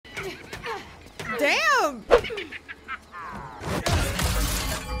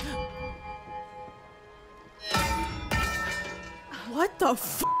the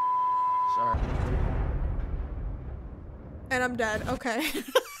f? Sorry. And I'm dead. Okay.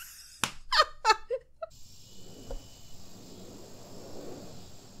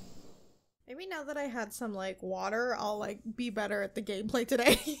 Maybe now that I had some like water, I'll like be better at the gameplay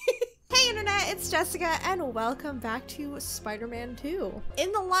today. Hey internet, it's Jessica and welcome back to Spider-Man 2.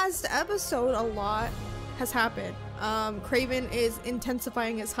 In the last episode, a lot has happened. Kraven is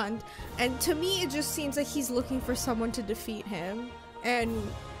intensifying his hunt, and to me it just seems like he's looking for someone to defeat him. And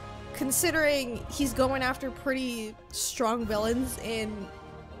considering he's going after pretty strong villains in,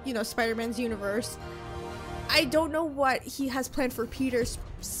 you know, Spider-Man's universe, I don't know what he has planned for Peter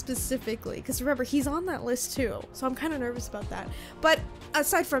specifically, because remember, he's on that list too, so I'm kind of nervous about that. But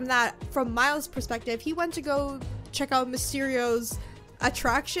aside from that, from Miles' perspective, he went to go check out Mysterio's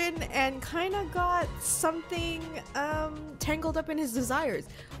attraction and kind of got something tangled up in his desires.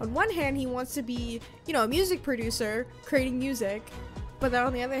 On one hand, he wants to be, you know, a music producer creating music, but then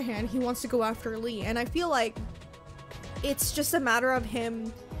on the other hand, he wants to go after Lee, and I feel like it's just a matter of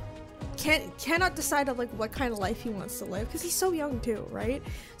him cannot decide on like what kind of life he wants to live, because he's so young too, right?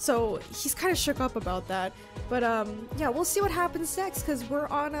 So he's kind of shook up about that. But yeah, we'll see what happens next, because we're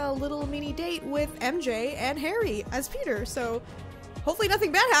on a little mini date with MJ and Harry as Peter, so hopefully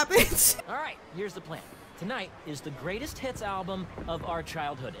nothing bad happens. Alright, here's the plan. Tonight is the greatest hits album of our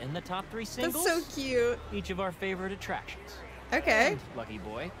childhood, and the top 3 singles, that's so cute, each of our favorite attractions. Okay. And, lucky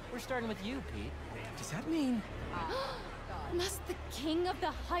boy, we're starting with you, Pete. Does that mean... Must the king of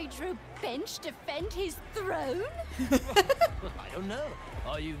the Hydro Bench defend his throne? I don't know.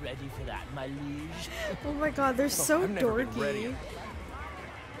 Are you ready for that, my liege? Oh my god, they're so I've never been ready. dorky.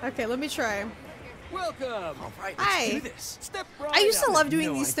 Okay, let me try. Welcome! All right, Hi. let's do this. Step right I used to up. love doing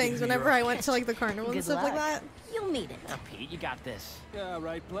No these idea things who whenever you're I went to like the carnival and Good stuff like luck. that. You'll need it. Now, Pete, you got this. All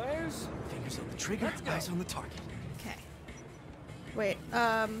right, players. Fingers on the trigger, eyes on the target. Okay. Wait,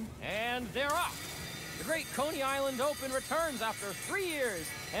 And they're off! The Great Coney Island Open returns after 3 years,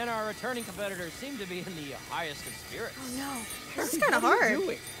 and our returning competitors seem to be in the highest of spirits. oh no. This is kind of hard.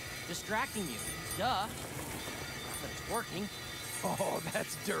 Distracting you. Duh. Not that it's working. Oh,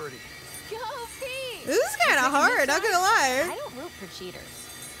 that's dirty. Go, Pete! This is kind of hard, not gonna I lie. don't root for cheaters.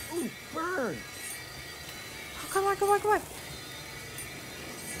 Ooh, burn. Oh, come on, come on, come on.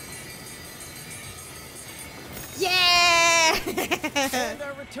 Yeah! And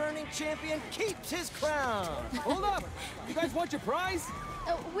our returning champion keeps his crown. Hold up. You guys want your prize?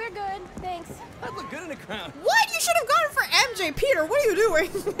 Oh, we're good, thanks. I'd look good in a crown. What? You should have gone for MJ. Peter, what are you doing?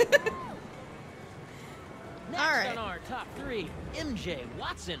 Next All right. on our top 3, MJ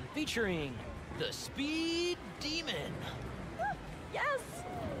Watson featuring the Speed Demon. Yes!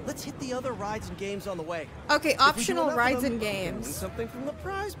 Let's hit the other rides and games on the way. Okay, If we do optional enough of rides them, and win games. something from the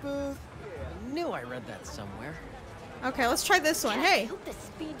prize booth. I knew I read that somewhere. Okay, let's try this one. I Hey. hope the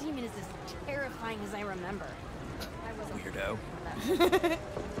speed demon is as terrifying as I remember. I wasn't Weirdo.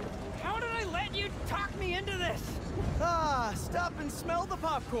 How did I let you talk me into this? Ah, stop and smell the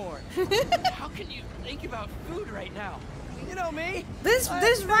popcorn. How can you think about food right now? You know me. This I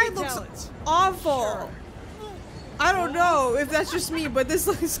this have ride many looks talents. awful. Sure. I don't know if that's just me, but this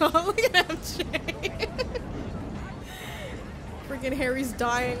looks awful. Look at MJ. Freaking Harry's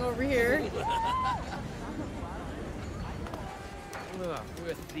dying over here.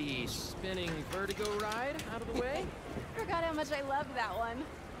 With the spinning vertigo ride out of the way. Forgot how much I loved that one.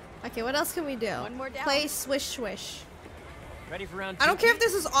 Okay, what else can we do? One more down. Play swish swish. Ready for round 2? I don't care if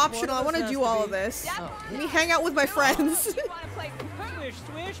this is optional. I One want of us to has do to all be- of this. Yeah. Let me hang out with my friends. You want to play? Swish,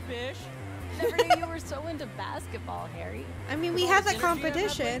 swish, bish. Never knew you were so into basketball, Harry. I mean, we With have all that this energy I've had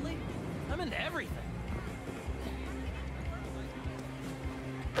competition. lately, I'm into everything.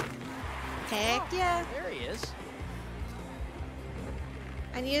 Heck yeah. There he is.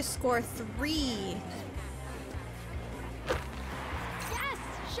 I need to score 3. Yes!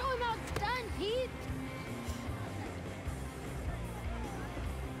 Show him how it's done, Pete!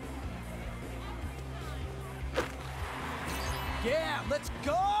 Yeah, let's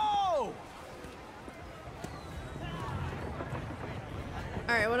go.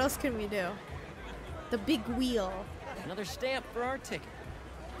 Alright, what else can we do? The big wheel. Another stamp for our ticket.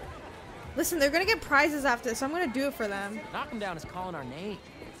 Listen, they're gonna get prizes after this, so I'm gonna do it for them. Knock him down is calling our name.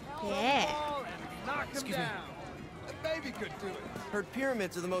 Yeah. Knock him Excuse me. down. A baby could do it. Heard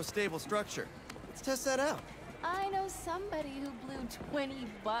pyramids are the most stable structure. Let's test that out. I know somebody who blew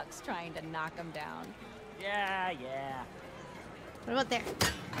 $20 trying to knock him down. Yeah. What about there?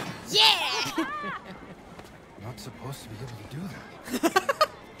 Yeah! Not supposed to be able to do that.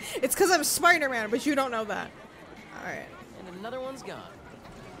 It's because I'm Spider-Man, but you don't know that. Alright. And another one's gone.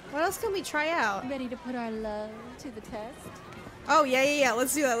 What else can we try out? Ready to put our love to the test? Oh, yeah.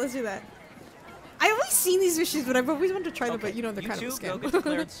 Let's do that. Let's do that. I've always seen these fishes, but I've always wanted to try them, but you know, they're kind of a scam. You two go get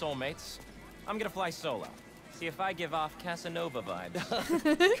declared soulmates. I'm gonna fly solo. See if I give off Casanova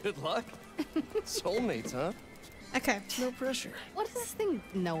vibes. Good luck. Soulmates, huh? Okay. No pressure. What does this thing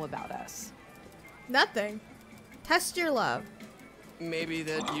know about us? Nothing. Test your love. Maybe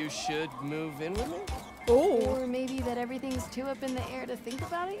that you should move in with me? Oh. Or maybe that everything's too up in the air to think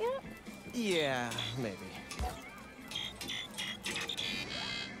about it yet? Yeah, maybe.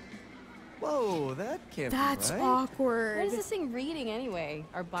 Whoa, that can't That's be right. awkward. What is this thing reading anyway?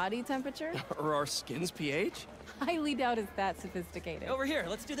 Our body temperature? Or our skin's pH? Highly doubt it's that sophisticated. Over here,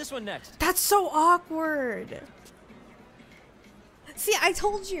 let's do this one next. That's so awkward. See, I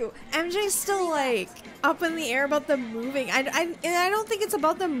told you, MJ's still like up in the air about them moving. And I don't think it's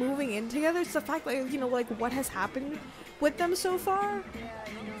about them moving in together. It's the fact, like, you know, like what has happened with them so far.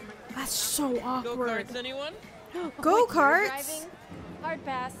 That's so awkward. Go-karts, anyone? Go-karts? Driving? Hard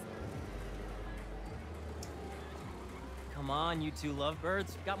pass. Come on, you two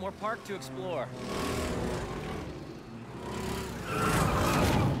lovebirds. Got more park to explore.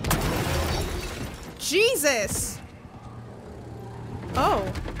 Jesus!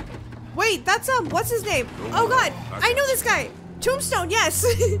 Oh. Wait, that's what's his name? Oh god! I know this guy! Tombstone, yes!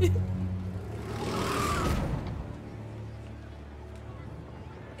 Is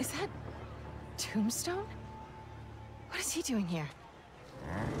that Tombstone? What is he doing here?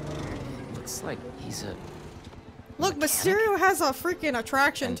 Looks like he's a... Look, Mysterio has a freaking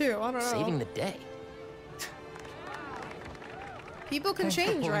attraction too. I don't know. Saving the day. People can Thanks for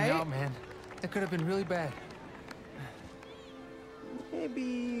change, pulling right? out, man. That could have been really bad.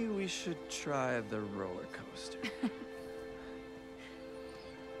 Maybe we should try the roller coaster.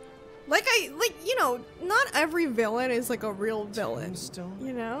 Like you know, not every villain is like a real villain. Tombstone?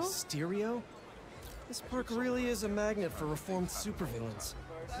 You know? Stereo? This park really is a magnet for reformed supervillains.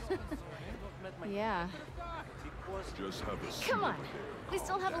 Yeah. Come on. We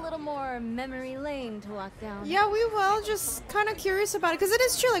still have a little more memory lane to walk down. Yeah, we will. Just kind of curious about it, because it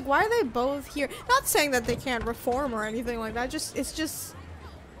is true. Like, why are they both here? Not saying that they can't reform or anything like that. It's just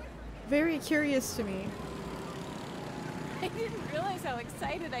very curious to me. I didn't realize how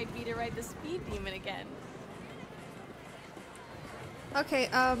excited I'd be to ride the speed demon again. Okay,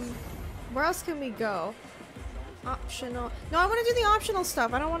 where else can we go? Optional. No, I want to do the optional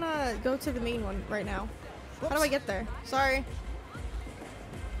stuff. I don't want to go to the main one right now. How do I get there? Sorry.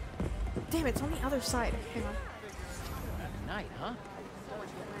 Damn, it's on the other side. Hang on. Night, huh?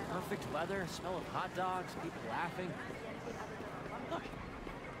 Perfect weather, smell of hot dogs, people laughing. Look,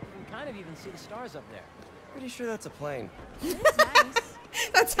 you can kind of even see the stars up there. Pretty sure that's a plane. It's nice.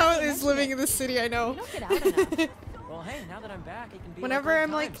 That's how it is living in the city, I know. You don't get out enough. Well, hey, now that I'm back, it can be Whenever like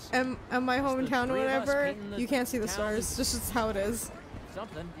I'm old like times. in my hometown or three of us whatever, painting the you can't see the town. stars. This is how it is.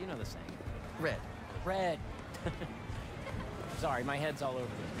 Something, you know the saying. Red. Red. Sorry, my head's all over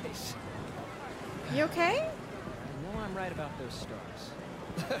the place. You okay? I know I'm right about those stars.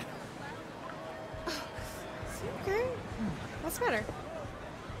 Okay. What's better?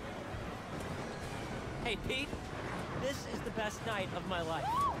 Hey, Pete. This is the best night of my life.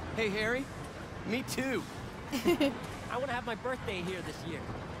 Hey, Harry. Me too. I want to have my birthday here this year.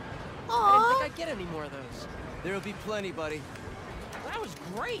 I Aww. didn't think I'd get any more of those. There'll be plenty, buddy. That was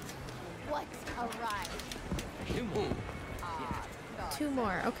great. What a ride. 2 more. Two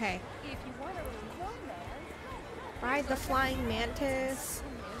more. Okay. If you want a little romance, Ride the flying mantis.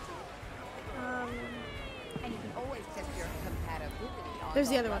 and you can always test your compatibility on There's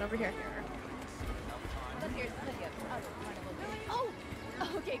the other one over here. But there's plenty of other carnival games. Oh,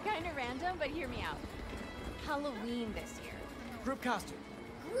 okay, kind of random, but hear me out. Halloween this year. Group costume.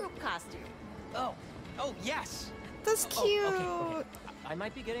 Group costume. Oh, yes. That's Oh, cute. okay. I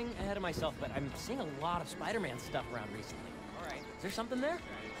might be getting ahead of myself, but I'm seeing a lot of Spider-Man stuff around recently. All right. Is there something there?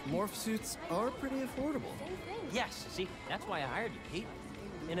 Morph suits are pretty affordable. Yes. See, that's why I hired you, Pete.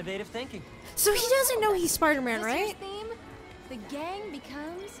 Innovative thinking. So he doesn't know he's Spider-Man, This year's right? theme, the gang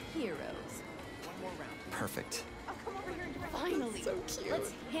becomes heroes. Perfect. Finally, So cute.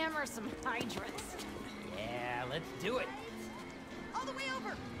 let's hammer some hydrants. Yeah, let's do it. All the way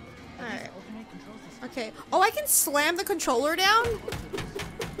over. Alright. Okay. Oh, I can slam the controller down?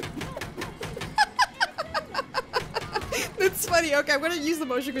 That's funny. Okay, I'm gonna use the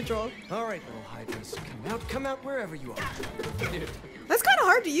motion control. All right, little hydras. Come out wherever you are. Dude, That's kind of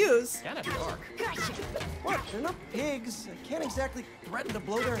hard to use. kind of dark. What? They're not pigs. I can't exactly threaten to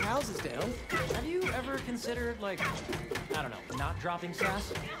blow their houses down. Have you ever considered, like, I don't know, not dropping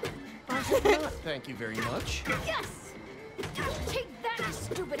sass? I hope not. Thank you very much. Yes! Take that, you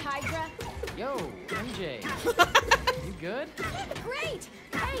stupid hydra! Yo, MJ. You good? Great!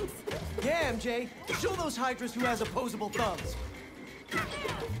 Thanks! Yeah, MJ. Show those Hydras who has opposable thumbs.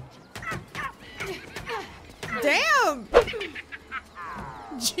 Damn!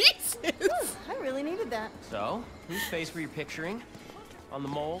 Jesus! I really needed that. So, whose face were you picturing? On the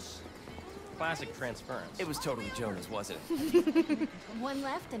moles? Classic transference. It was totally Jonah's, wasn't it? One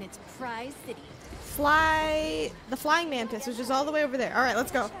left and it's Prize City. The flying mantis, which is all the way over there. All right,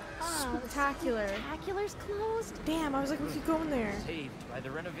 let's go. Oh, Spectacular. Spectacular's closed. Damn, I was like, we could go in there. Saved by the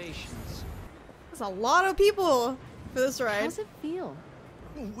renovations. There's a lot of people for this ride. How's it feel?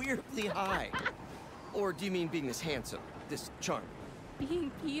 Weirdly high. Or do you mean being this handsome, this charming?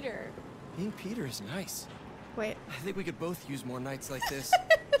 Being Peter. Being Peter is nice. Wait. I think we could both use more nights like this.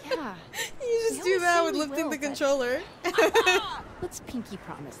 Yeah. You just do that with lifting the controller. Let's pinky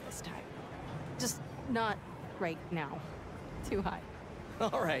promise this time. Just not right now. Too high.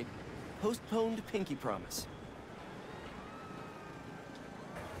 All right. Postponed pinky promise.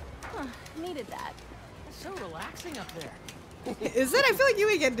 Huh, needed that. It's so relaxing up there. Is it? I feel like you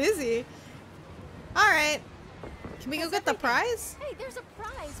would get dizzy. All right. Can we go get the prize? Hey, there's a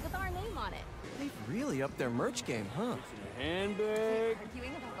prize with our name on it. They've really upped their merch game, huh? Handbag.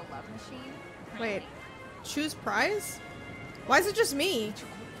 Arguing about the love machine? Wait. Choose prize? Why is it just me?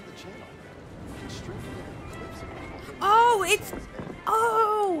 Oh, it's...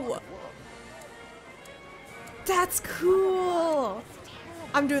 Oh! That's cool!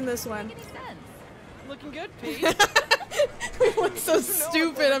 I'm doing this one. Looking good, Pete. What's so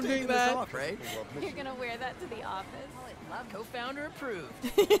stupid? I'm doing that. Off, right? You're gonna wear that to the office. Co-founder approved.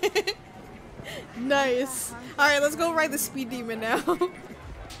 Nice. All right, let's go ride the speed demon now.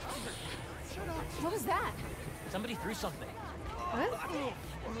 What was that? Somebody threw something. What?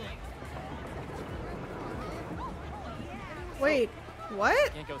 Wait,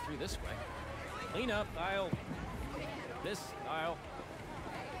 what? Can't go through this way. Clean up aisle. This aisle.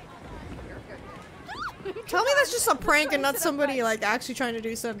 Tell me that's just a prank and not somebody like actually trying to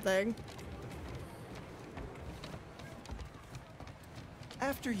do something.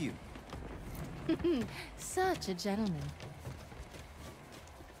 After you. Such a gentleman.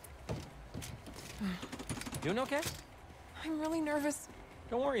 Doing okay? I'm really nervous.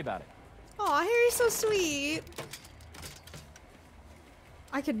 Don't worry about it. Oh, Harry's so sweet.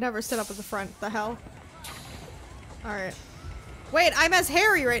 I could never sit up at the front. The hell? Alright. Wait, I'm as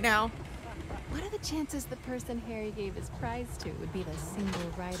Harry right now. What are the chances the person Harry gave his prize to would be the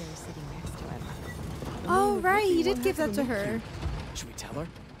single rider sitting next to him? Oh, right. He did give that to her. Should we tell her?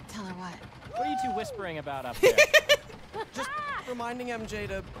 Tell her what? What are you two whispering about up there? Just reminding MJ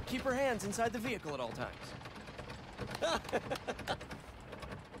to keep her hands inside the vehicle at all times.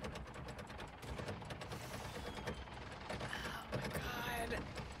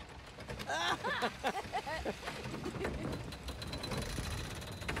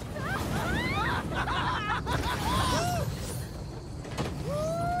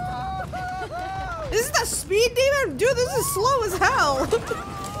 This is the speed demon? Dude, this is slow as hell.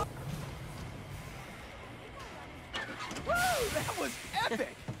 That was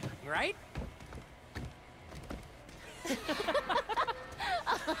epic! Right?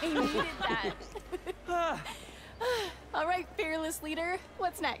 I needed that. All right, fearless leader.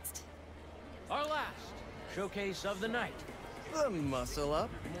 What's next? Our last showcase of the night. The muscle up.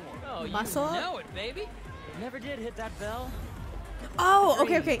 Oh, Muscle up? you know it, baby. Never did hit that bell. Oh,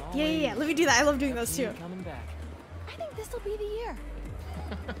 okay, okay. Yeah. Let me do that. I love doing those too. Coming back. I think this'll be the year.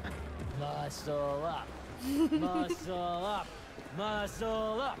 Muscle up. Muscle up.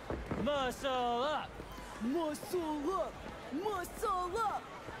 Muscle up. Muscle up. Muscle up! Muscle up!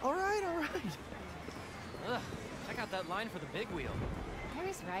 All right, all right. Ugh, check out that line for the big wheel.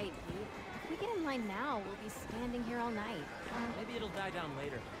 Harry's right, Pete. If we get in line now, we'll be standing here all night. Maybe it'll die down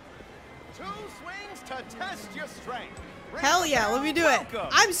later. 2 swings to test your strength. Hell yeah, let me do it. Welcome.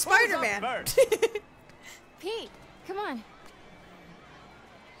 I'm Who's up Spider-Man. first? Pete, come on.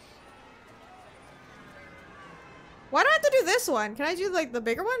 Why do I have to do this one? Can I do like the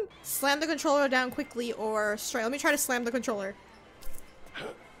bigger one? Slam the controller down quickly or straight. Let me try to slam the controller.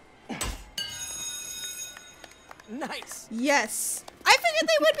 Nice. Yes. I figured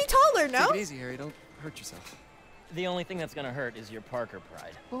they would be taller, no? Take it easy, Harry. Don't hurt yourself. The only thing that's gonna hurt is your Parker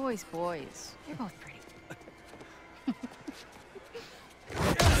pride. Boys, boys. You're both pretty.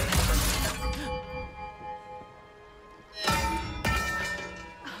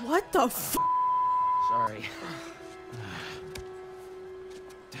 What the f? Sorry.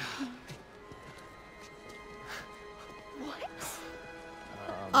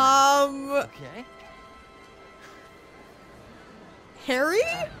 Um, Okay. Harry?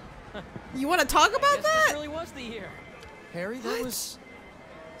 You want to talk about This that? really was the year. Harry, that was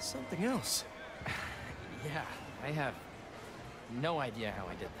something else. Yeah, I have no idea how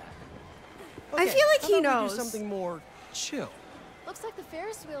I did that. I feel like how he about we knows. do something more chill. Looks like the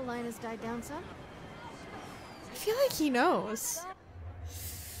Ferris wheel line has died down some. I feel like he knows.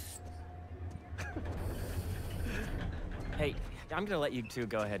 Hey, I'm gonna let you two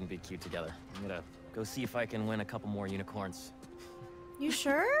go ahead and be cute together. I'm gonna go see if I can win a couple more unicorns. You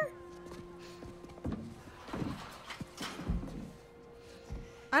sure?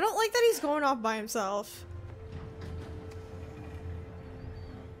 I don't like that he's going off by himself.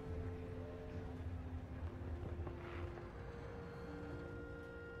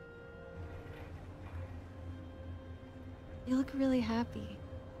 You look really happy.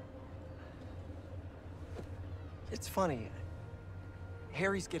 It's funny.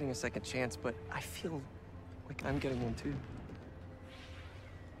 Harry's getting a second chance, but I feel like I'm getting one too.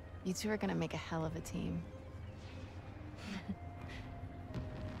 You two are gonna make a hell of a team.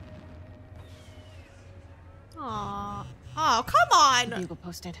 Aww. Oh, come on! Bugle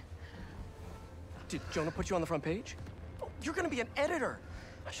posted. Did Jonah put you on the front page? Oh, you're gonna be an editor.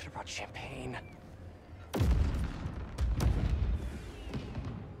 I should have brought champagne.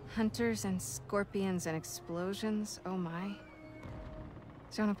 Hunters and scorpions and explosions. Oh my.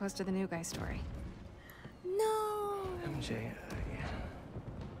 Jonah posted the new guy story. No. MJ,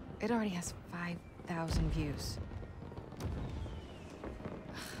 It already has 5,000 views.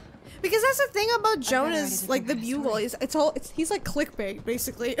 Because that's the thing about write Jonah's, a like the different bugle, story. he's like clickbait,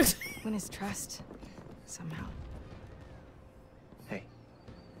 basically. Win his trust. Somehow. hey,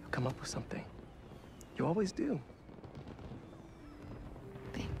 you'll come up with something. You always do.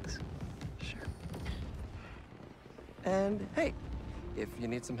 Thanks. Sure. And hey, if you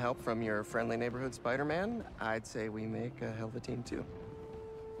need some help from your friendly neighborhood Spider-Man, I'd say we make a hell of a team too.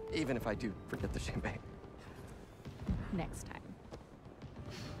 Even if I do forget the champagne. Next time.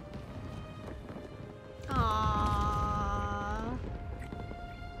 Aww.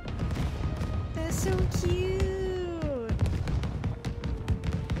 That's so cute.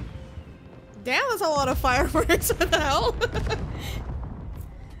 Damn, that's a lot of fireworks. What the hell?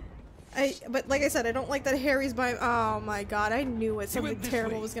 But like I said, I don't like that Harry's by. Oh my god, I knew it. Something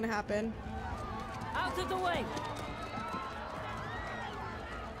terrible was gonna happen. Out of the way!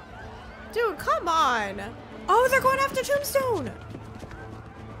 Dude, come on. Oh, they're going after Tombstone.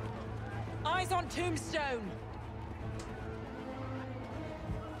 Eyes on Tombstone!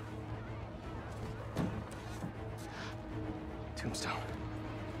 Tombstone.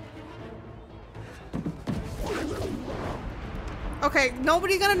 Okay,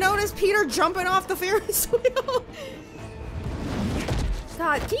 nobody gonna notice Peter jumping off the Ferris wheel.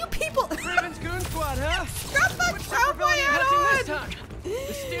 God, can you people? Raven's Goon Squad, huh? Got the cowboy hat on!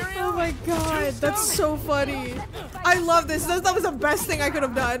 Oh my god, that's so funny. I love this. That was the best thing I could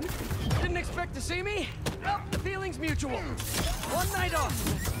have done. Didn't expect to see me? Well, the feeling's mutual. One night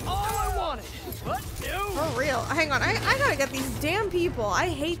off. All I wanted. But no. For real. Hang on, I gotta get these damn people. I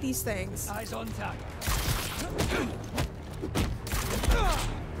hate these things. Eyes on target.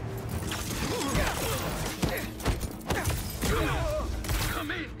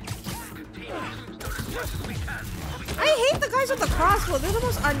 I hate the guys with the crossbow. They're the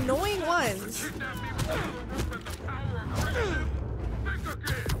most annoying ones.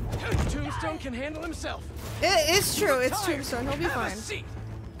 Tombstone can handle himself. It's true. It's Tombstone. He'll be Have a fine. seat.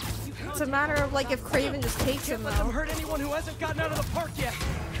 It's a matter of like if Craven just takes him Can't let them though. hurt anyone who hasn't gotten out of the park yet.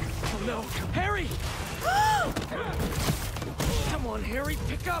 Oh no, Harry! Come on, Harry,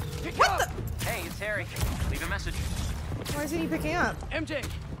 pick up, pick up. Hey, it's Harry. Leave a message. Why isn't he picking up? MJ,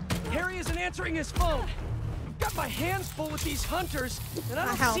 Harry isn't answering his phone. I've got my hands full with these hunters, and I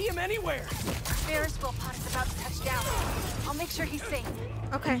don't hell? see him anywhere. Ferris wheel pod is about to touch down. I'll make sure he's safe.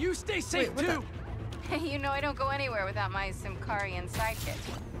 Okay. And you stay safe Wait, what too. You know I don't go anywhere without my Simkarian sidekick.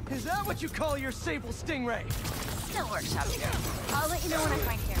 Is that what you call your Sable Stingray? Still workshop here. I'll let you know when I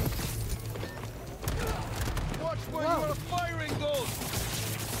find Harry. Watch where you are firing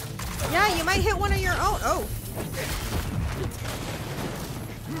those! Yeah, you might hit one of your own. Oh.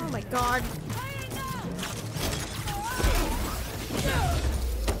 Oh my god.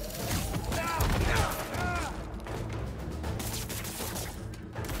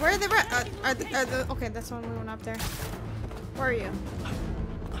 Where are they? Okay, that's the one we went up there. Where are you?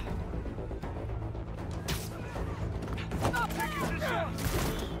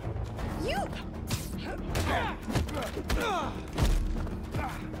 You.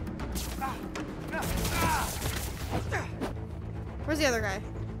 Where's the other guy?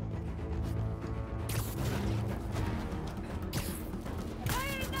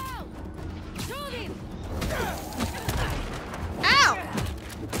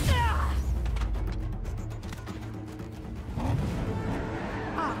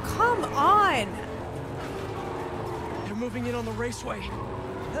 on? They're moving in on the raceway.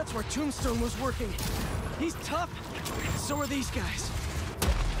 That's where Tombstone was working. He's tough. So are these guys.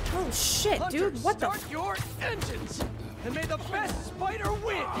 Oh shit, Hunter, dude, what the start your engines, and may the best spider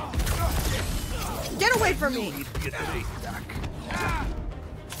win. Get away from me!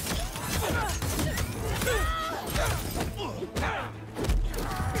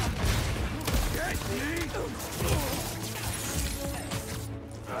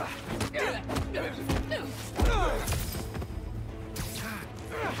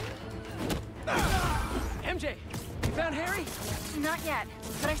 MJ, you found Harry? Not yet,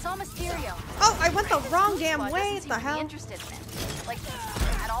 but I saw Mysterio. Oh, I went the wrong damn Squad way. doesn't What the seem to be hell? interested in it. Like,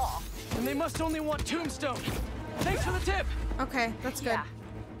 at all. And they must only want Tombstone. Thanks for the tip. Okay, that's good. Yeah.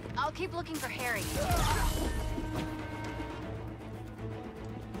 I'll keep looking for Harry.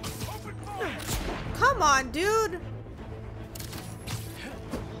 Come on, dude.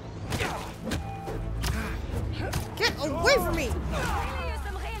 Get away from me.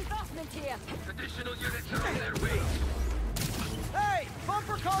 Some reinforcement here. Additional units are on their way. Hey,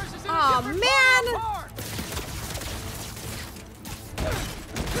 bumper cars is in a Aw, different man. car.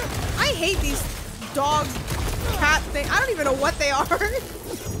 I hate these dog cat things. I don't even know what they are.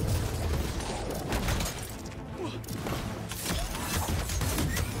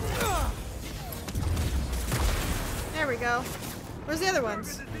 There we go. Where's the other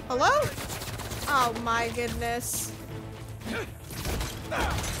ones? Hello? Oh my goodness.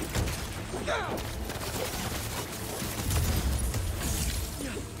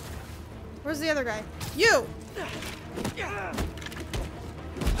 Where's the other guy? You!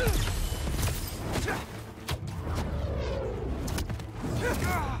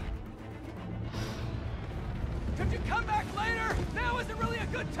 Could you come back later? Now isn't really a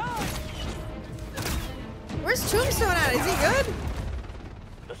good time. Where's Tombstone at? Is he good?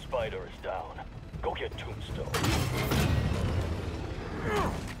 The spider is down. Go get Tombstone.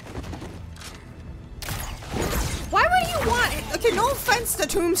 Why would you want? Okay, no offense to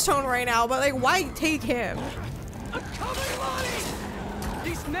Tombstone right now, but like, why take him? I'm coming, Lonnie!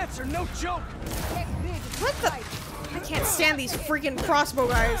 These nets are no joke. What the? I can't stand these freaking crossbow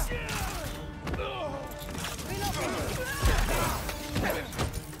guys.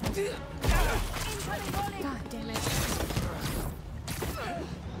 God damn it.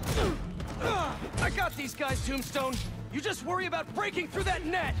 I got these guys, Tombstone. You just worry about breaking through that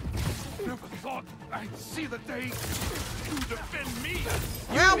net. Never thought I'd see the day you defend me.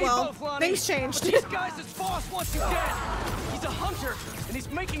 Yeah, Me well, both, Lonnie. things changed. But these guys' boss wants you dead. He's a hunter, and he's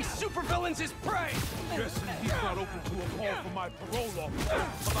making supervillains his prey. Guessing he's not open to a call for my parole officer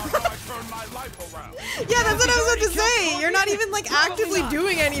about how I turned my life around. Yeah, that's what I was about to say. You're not even like actively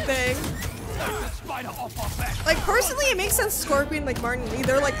doing anything. Spider off our back. Like personally, it makes sense. Scorpion, like Martin Lee,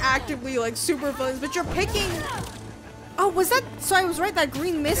 they're like actively like super villains, but you're picking. Oh, was that? So I was right. That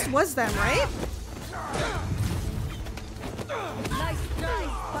green mist was them, right? Nice try,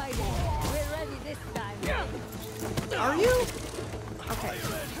 Spider. We're ready this time. Are you? Okay.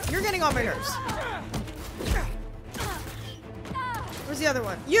 You're getting on my nerves. Where's the other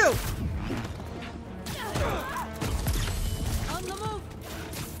one? You! On the move.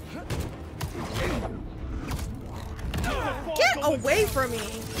 Get away from me!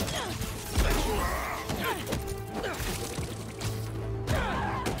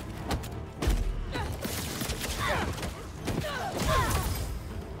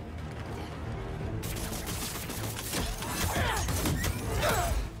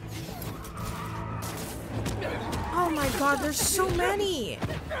 Oh my god, there's so many!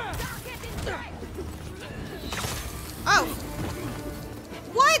 Oh!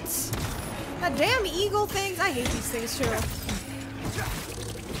 What? That damn eagle things? I hate these things too.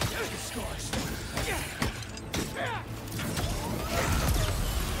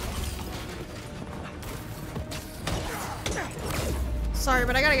 Sorry,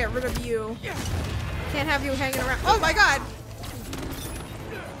 but I gotta get rid of you. Can't have you hanging around. Oh my god!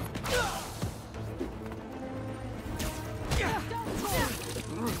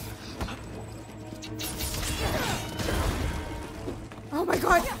 Oh my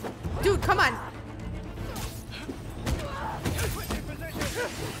god! Dude, come on!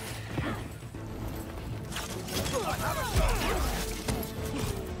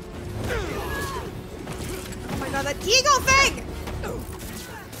 Oh my god, that eagle thing!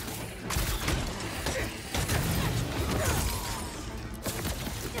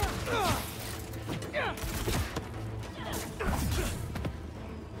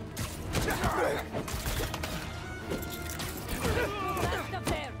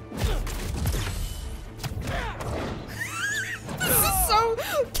 This is so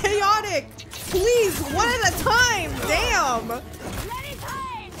chaotic! quick. Please, one at a time. Damn.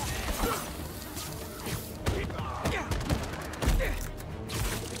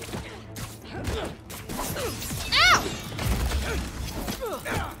 Ow!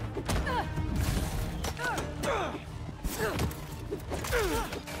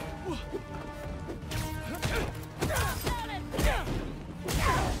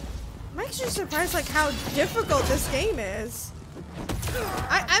 I'm actually surprised like how difficult this game is.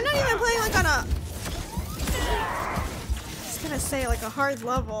 I'm not even playing like on a, I was gonna say like a hard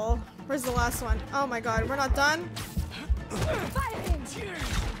level. Where's the last one? Oh my god, we're not done?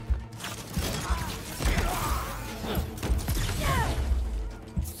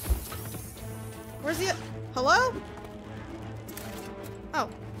 Where's the, hello? Oh.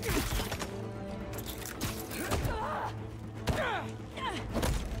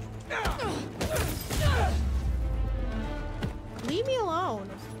 Leave me alone.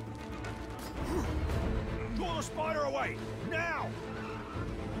 Draw the spider away now.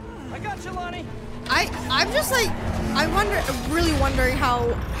 I got you, Lonnie. I'm just like, I'm really wondering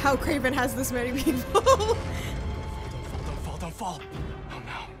how Craven has this many people. Don't fall. Oh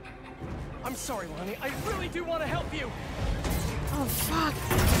no. I'm sorry, Lonnie. I really do want to help you. Oh fuck.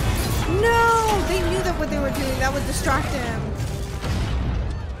 No! They knew that what they were doing, that would distract him.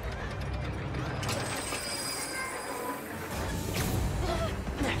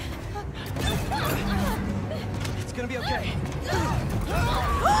 It's gonna be okay.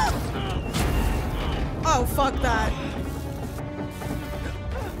 Oh, fuck that.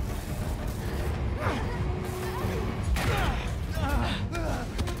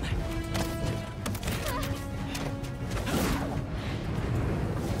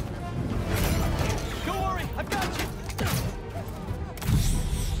 Don't worry, I've got you.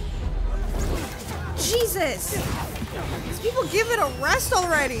 Jesus! These people give it a rest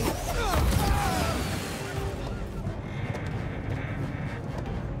already.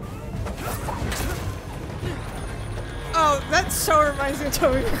 Oh, that so reminds me of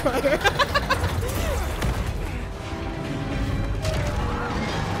Toby McGuire.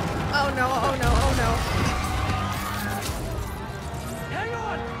 Oh no, oh no, oh no. Hang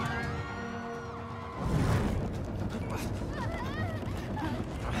on!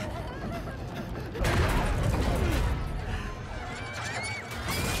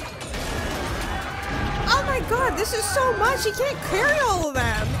 Oh my god, this is so much! He can't carry all of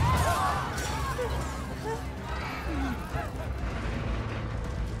them!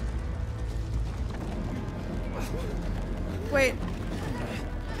 Wait.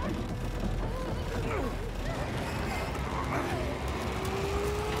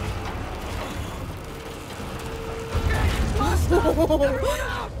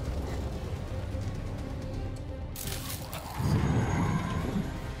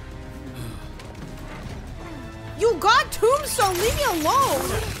 You got Tombstone, leave me alone!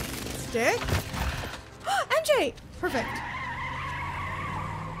 Dick? MJ! Perfect.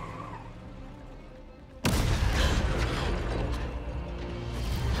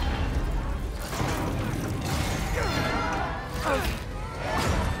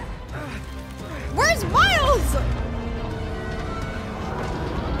 Where's Miles?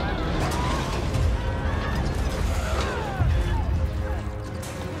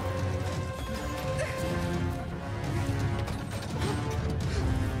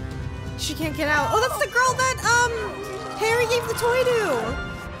 She can't get out. Oh, that's the girl that Harry gave the toy to.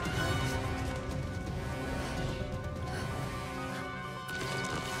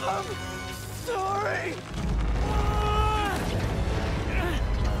 I'm sorry.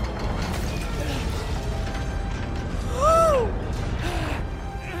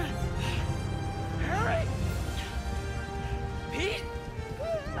 Harry? Pete?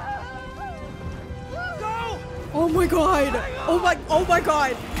 Go! Oh my god! Oh my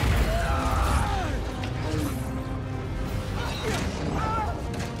god!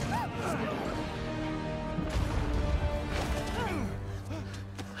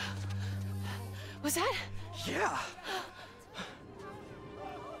 Was that? Yeah.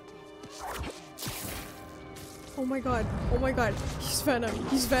 Oh my god. Oh my god. He's Venom.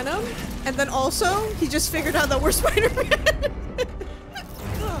 He's Venom. And then also, he just figured out that we're Spider-Man.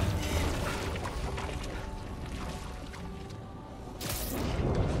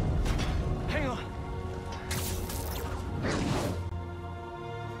 Hang on.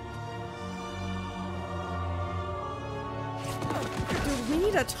 Dude, we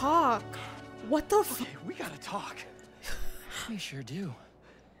need to talk. What the f- Okay, we gotta talk. We sure do.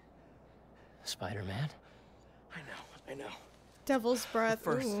 Spider-Man. I know. Devil's breath.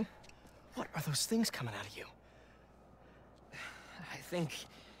 First, Ooh. what are those things coming out of you? I think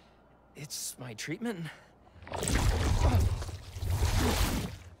It's my treatment.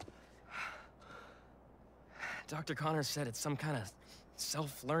 Dr. Connors said it's some kind of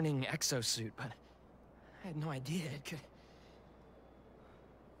self-learning exosuit, but I had no idea it could...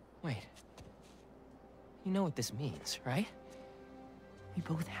 Wait. You know what this means, right? We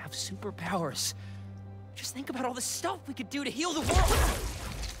both have superpowers. Just think about all the stuff we could do to heal the world!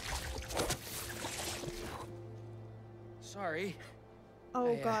 Sorry.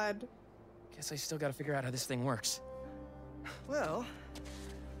 Oh, God. Guess I still gotta figure out how this thing works. Well,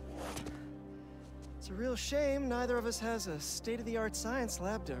 it's a real shame neither of us has a state-of-the-art science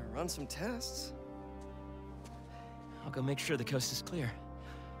lab to run some tests. I'll go make sure the coast is clear.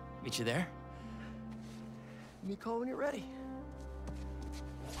 Meet you there? Give me a call when you're ready.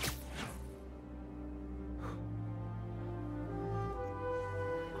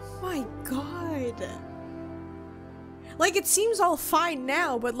 My God. Like, it seems all fine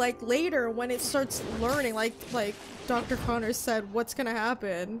now, but like later when it starts learning, like Dr. Connors said, what's gonna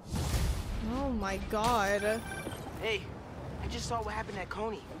happen? Oh my God. Hey, I just saw what happened at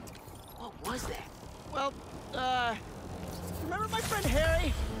Coney. What was that? Well, remember my friend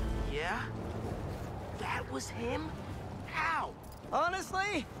Harry? Yeah? That was him? How?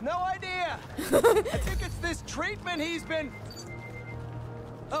 Honestly, no idea. I think it's this treatment he's been...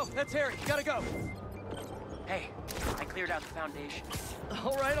 Oh, that's Harry. Gotta go. Hey, I cleared out the foundation.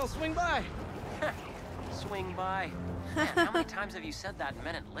 All right, I'll swing by. Swing by. Man, how many times have you said that and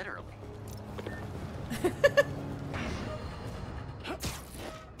meant it literally?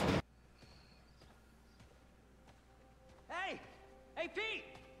 Hey! Hey, Pete!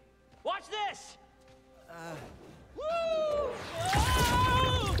 Watch this! Woo!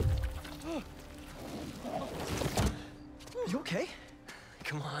 You okay?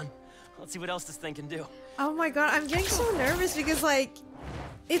 Come on. Let's see what else this thing can do. Oh my God, I'm getting so nervous because like,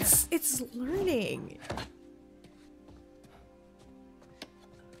 it's learning.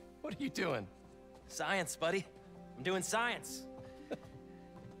 What are you doing? Science, buddy. I'm doing science.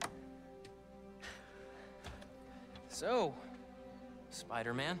 So,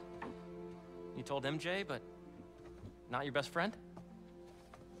 Spider-Man, you told MJ, but not your best friend?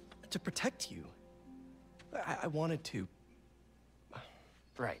 To protect you. I wanted to.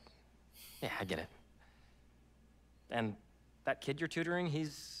 Right. Yeah, I get it. And that kid you're tutoring,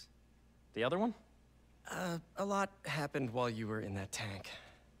 he's the other one? A lot happened while you were in that tank.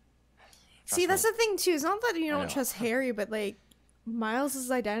 See, that's the thing too. It's not that you don't trust Harry, but like,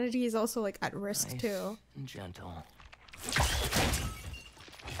 Miles's identity is also like at risk too. And gentle.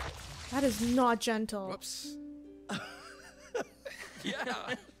 That is not gentle. Whoops.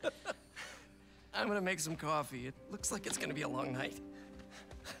 Yeah. I'm gonna make some coffee. It looks like it's gonna be a long night.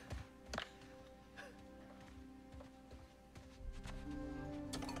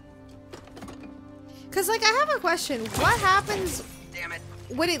 Cause like, I have a question. What happens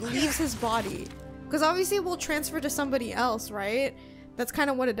when it leaves his body? Because obviously it will transfer to somebody else, right? That's kind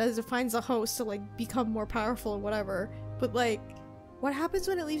of what it does. It finds a host to like become more powerful or whatever. But like, what happens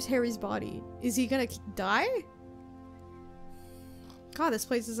when it leaves Harry's body? Is he gonna die? God, this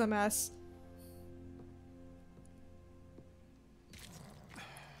place is a mess.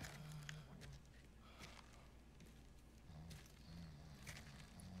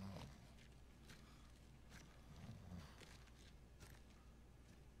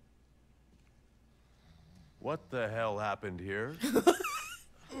 What the hell happened here?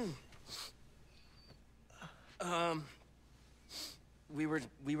 We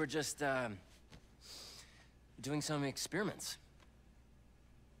were just doing some experiments.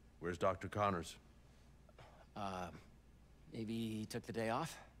 Where's Dr. Connors? Maybe he took the day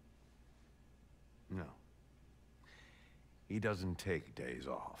off? No. He doesn't take days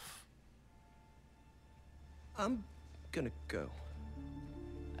off. I'm gonna go.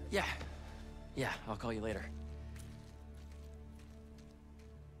 Yeah. Yeah, I'll call you later.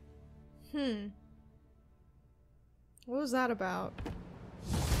 What was that about?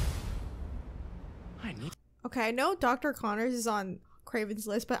 I need... Okay, I know Dr. Connors is on Kraven's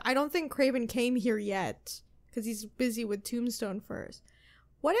list, but I don't think Kraven came here yet. Because he's busy with Tombstone first.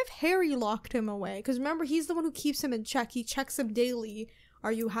 What if Harry locked him away? Because remember, he's the one who keeps him in check. He checks him daily.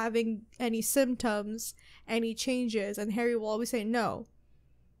 Are you having any symptoms? Any changes? And Harry will always say no.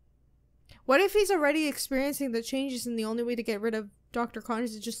 What if he's already experiencing the changes and the only way to get rid of Dr.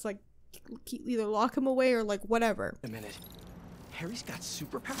 Connors is just like either lock him away or like whatever? A minute. Harry's got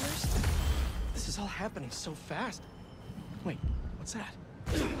superpowers? This is all happening so fast. Wait, what's that?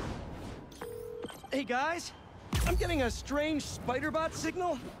 Hey guys, I'm getting a strange spider bot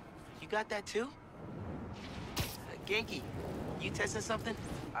signal. You got that too? Genki, You testing something?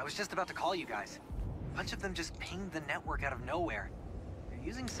 I was just about to call you guys. A bunch of them just pinged the network out of nowhere. They're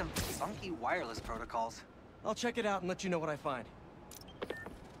using some funky wireless protocols. I'll check it out and let you know what I find.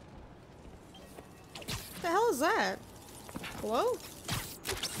 The hell is that? Hello?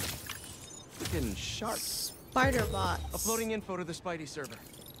 Freaking sharp. Spider bots. Uploading info to the Spidey server.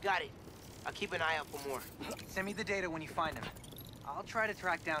 Got it. I'll keep an eye out for more. Send me the data when you find them. I'll try to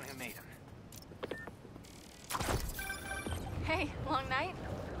track down who made them. Hey, long night?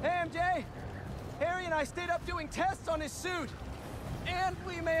 Hey, MJ! Harry and I stayed up doing tests on his suit. And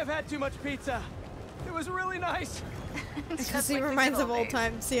we may have had too much pizza. It was really nice. Because he reminds of old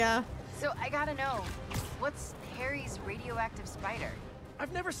times, yeah. So I gotta know, what's Harry's radioactive spider?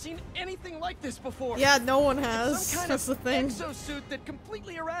 I've never seen anything like this before. Yeah, no one has. Some kind That's of the thing. exosuit that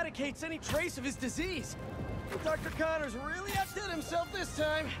completely eradicates any trace of his disease. Dr. Connors really outdid himself this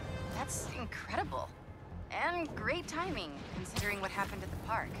time. That's incredible. And great timing, considering what happened at the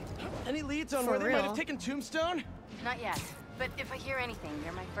park. Any leads on For where they might real. have taken Tombstone? Not yet, but if I hear anything,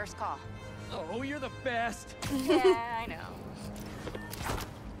 you're my first call. Oh, you're the best. Yeah, I know.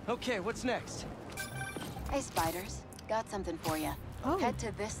 Okay, what's next? Hey, Spiders. Got something for you. Oh. Head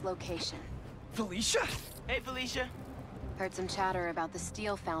to this location. Felicia? Hey, Felicia. Heard some chatter about the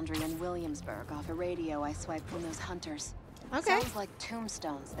steel foundry in Williamsburg off a radio I swiped from those hunters. Okay. Sounds like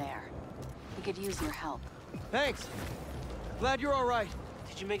Tombstone's there. We could use your help. Thanks. Glad you're all right.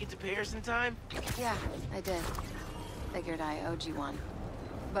 Did you make it to Paris in time? Yeah, I did. Figured I owed you one.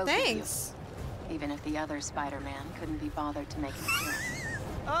 Both Thanks. of you. Even if the other Spider-Man couldn't be bothered to make an appearance.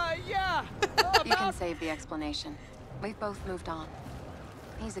 Yeah. You can save the explanation. We've both moved on.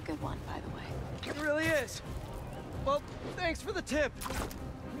 He's a good one, by the way. It really is. Well, thanks for the tip.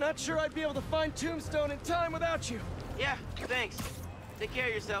 Not sure I'd be able to find Tombstone in time without you. Yeah, thanks. Take care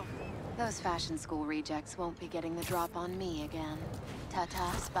of yourself. Those fashion school rejects won't be getting the drop on me again.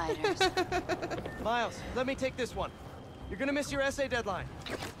 Ta-ta, Spiders. Miles, let me take this one. You're gonna miss your essay deadline.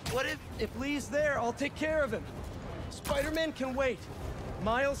 What if... If Lee's there, I'll take care of him. Spider-Man can wait.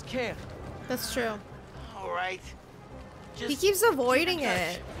 Miles can't. That's true. All right. He keeps avoiding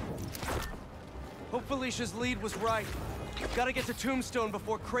it. Hope Felicia's lead was right. Gotta get to Tombstone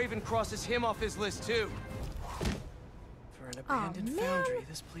before Craven crosses him off his list, too. For an abandoned foundry,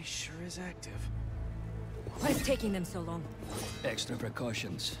 this place sure is active. What's taking them so long? Extra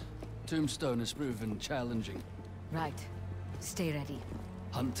precautions. Tombstone has proven challenging. Right. Stay ready.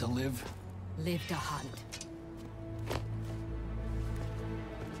 Hunt to live. Live to hunt.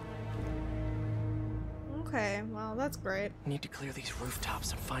 Okay, well, that's great. Need to clear these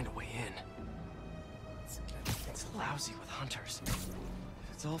rooftops and find a way in. It's lousy with hunters. If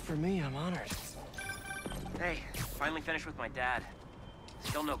it's all for me, I'm honored. Hey, finally finished with my dad.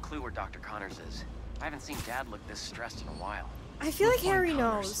 Still no clue where Dr. Connors is. I haven't seen Dad look this stressed in a while. I feel like Harry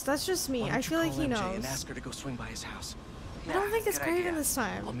knows. That's just me. I feel like he knows. And ask her to go swing by his house. I don't think it's Craven this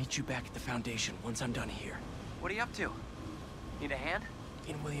time. I'll meet you back at the Foundation once I'm done here. What are you up to? Need a hand?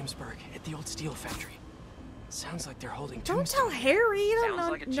 In Williamsburg, at the old steel factory. Sounds like they're holding Don't tell Harry. You don't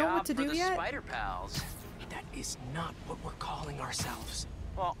Sounds like a know job what to for do the yet. Spider Pals. That is not what we're calling ourselves.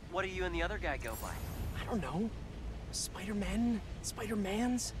 Well, what do you and the other guy go by? I don't know. Spider-Men?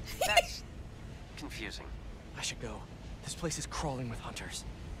 Spider-Mans? That's confusing. I should go. This place is crawling with hunters.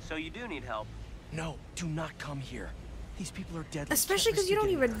 So you do need help? No, do not come here. These people are deadly. Especially because you don't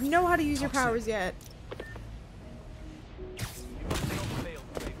even know how to use your powers yet.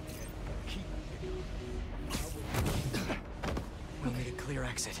 We'll need a clear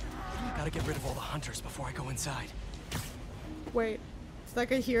exit. Gotta get rid of all the hunters before I go inside. Wait, is that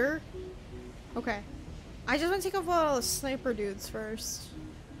guy here? Okay. I just want to take off all the sniper dudes first.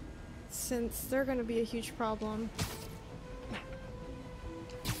 Since they're gonna be a huge problem.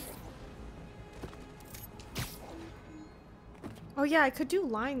 Oh yeah, I could do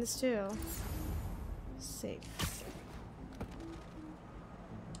lines too. Safe.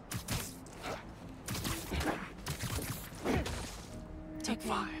 Take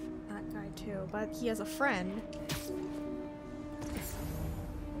 5. That guy too, but he has a friend.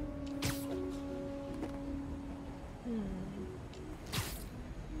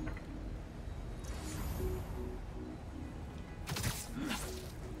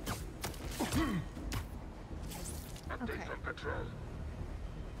 Update from patrol.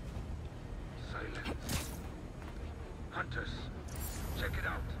 Silent. Hunters, check it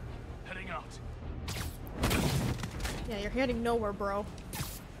out. Heading out. Yeah, you're heading nowhere, bro.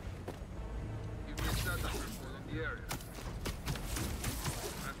 Give me a status report on the area.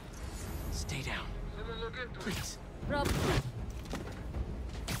 Stay down. Someone look into Rob.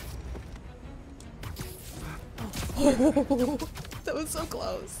 Oh, that was so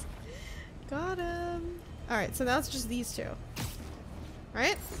close. Got him. Alright, so now it's just these two.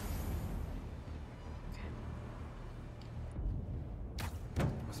 Right?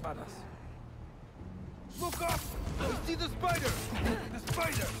 Look up! I see the spider! The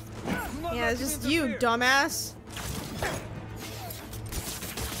spider! Yeah, it's just you, dumbass.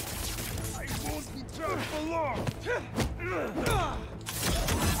 I won't be trapped for long!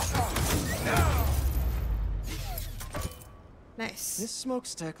 Nice. This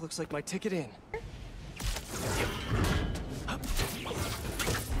smokestack looks like my ticket in.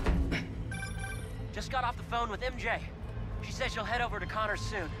 Just got off the phone with MJ. She says she'll head over to Connor's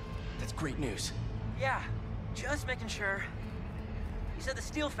soon. That's great news. Yeah, just making sure. You said the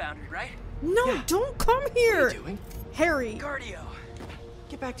steel foundry, right? No, Yeah. don't come here! What are you doing? Harry. Cardio.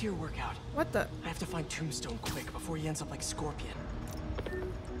 Get back to your workout. What the? I have to find Tombstone quick before he ends up like Scorpion.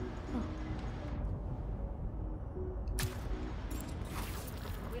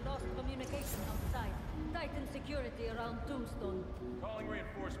 We lost communication outside. Tighten security around Tombstone. Calling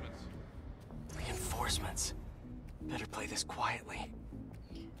reinforcements. Reinforcements. Better play this quietly.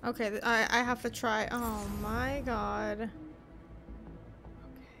 Okay, I have to try. Oh my god.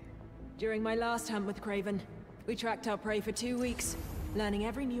 During my last hunt with Kraven, we tracked our prey for 2 weeks, learning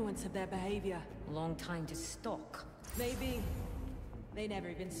every nuance of their behavior. Long time to stalk. Maybe they never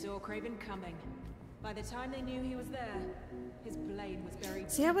even saw Kraven coming. By the time they knew he was there, his blade was buried.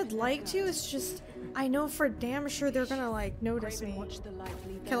 See, I would like to, it's just, I know for damn sure they're gonna like notice me.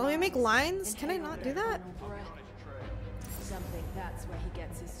 Okay, let me make lines? Can I not do that? Some think that's where he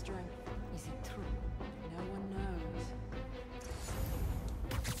gets his strength. Is it true? No one knows.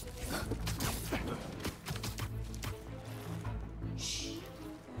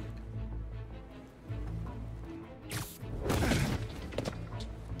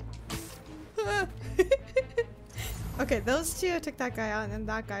 Okay, those two took that guy out and then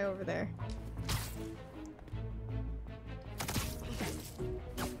that guy over there.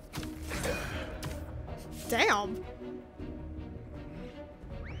 Damn.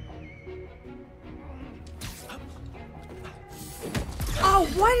 Oh,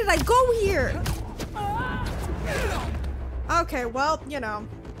 why did I go here? Okay, well, you know.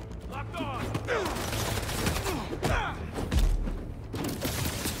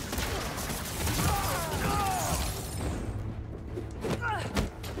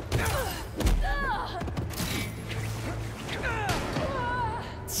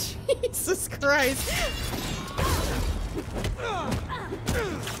 Jesus Christ.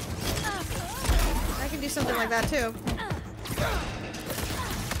 I can do something like that too.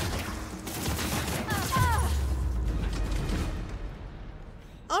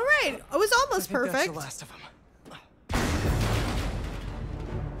 All right, it was almost perfect. That's the last of them.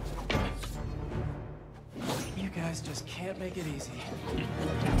 You guys just can't make it easy.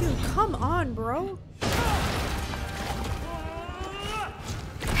 Dude, come on, bro.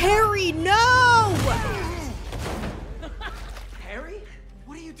 Harry, no! Harry?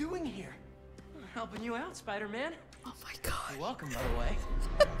 What are you doing here? Helping you out, Spider-Man. Oh my god. You're welcome, by the way.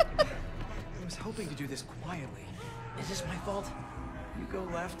 I was hoping to do this quietly. Is this my fault? You go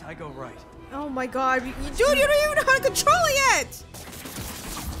left, I go right. Oh my god. Dude, you don't even know how to control it yet!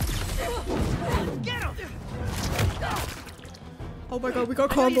 Get him! Oh my god, we got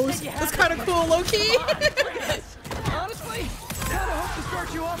combos. That's kind of cool, low-key. Honestly, I hope to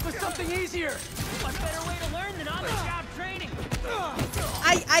start you off with something easier. What better way to learn than on the job training?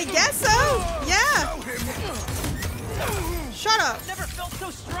 I guess so. Yeah. Shut up. Never felt so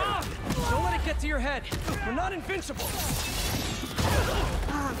strong. Don't let it get to your head. We're not invincible.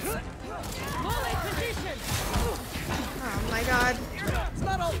 Oh my god. It's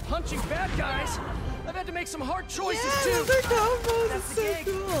not all punching bad guys. I've had to make some hard choices Yeah, too. those are combos. That's so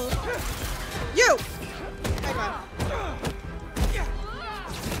cool. You. Hang on.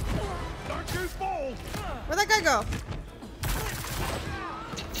 Aren't too bold. Where'd that guy go?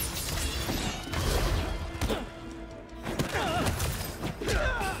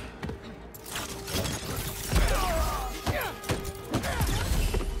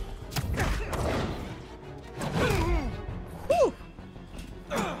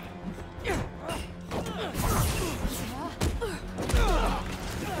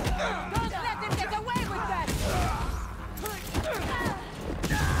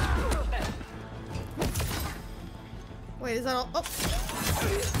 Wait, is that all? Oh.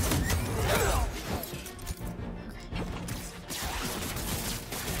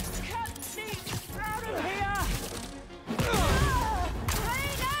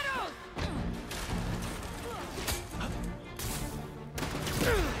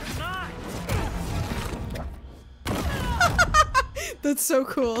 That's so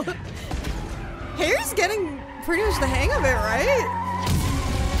cool. Harry's getting pretty much the hang of it, right?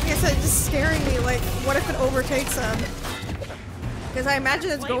 I guess it's just scaring me, like, what if it overtakes him? Because I imagine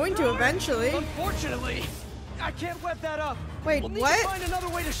it's going to eventually. Unfortunately, I can't web that up. Wait, we'll need what? to find another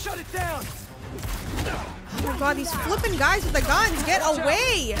way to shut it down. Oh my god, these flipping guys with the guns, get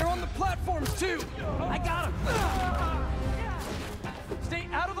away! They're on the platforms too. I got them. Stay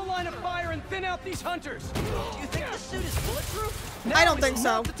out of the line of fire and thin out these hunters. You think the suit is bulletproof? I don't think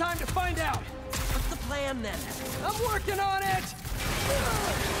so. Now's the time to find out. What's the plan then? I'm working on it.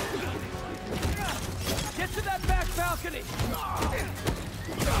 Get to that back balcony.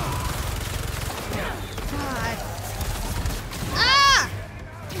 God. Ah!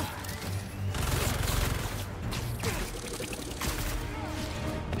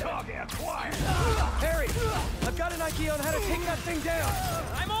 Harry, I've got an idea on how to take that thing down.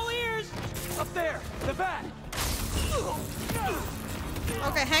 I'm all ears. Up there, the bat.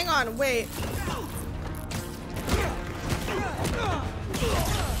 Okay, hang on, wait.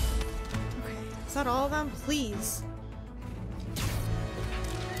 Okay, is that all of them? Please.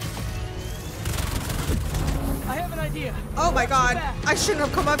 I have an idea. Oh my god, I shouldn't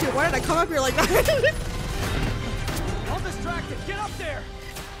have come up here. Why did I come up here like that? I'll distract it. Get up there.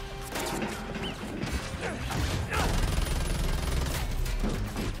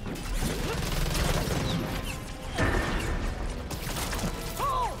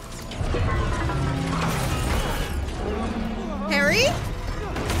 Harry?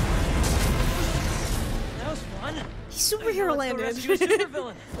 That was fun. He superhero landed. Rescue a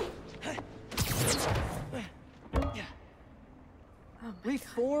supervillain.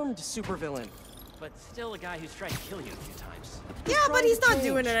 Reformed supervillain. But still a guy who's tried to kill you a few times. Yeah, but he's not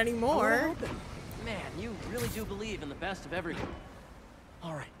doing it anymore. Man, you really do believe in the best of everyone.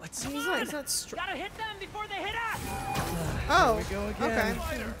 All right, let's see. He's not Gotta hit them before they hit us. Oh, Here we go again.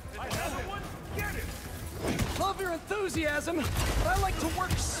 okay. Love your enthusiasm, but I like to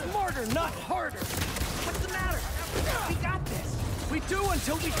work smarter, not harder. What's the matter? We got this. We do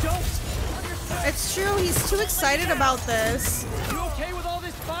until we don't. It's true, he's too excited about this. You okay with all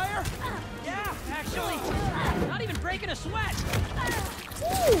this fire? Yeah, actually. Not even breaking a sweat.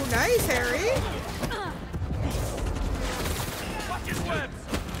 Ooh, nice, Harry. Watch his webs.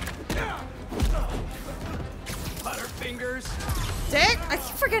 Butterfingers. Dick, I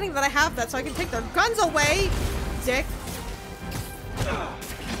keep forgetting that I have that so I can take their guns away. Dick.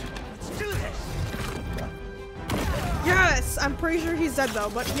 Let's do this. Yes, I'm pretty sure he's dead though,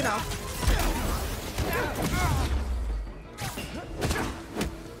 but you know.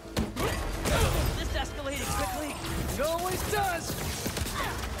 This escalated quickly. It always does.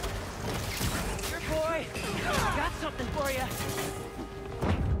 Your boy. Got something for you.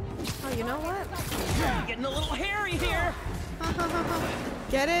 Oh, you know what? Getting a little hairy here.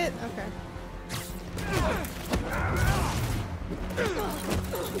 Get it? Okay.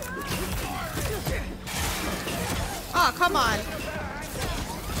 Oh, come on.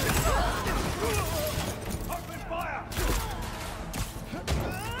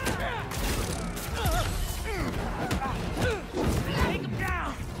 Take him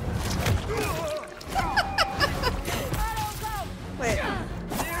down. Wait.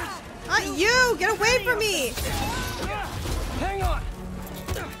 Not you! Get away from me! Hang on.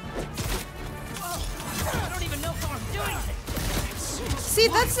 I don't even know how I'm doing this. See,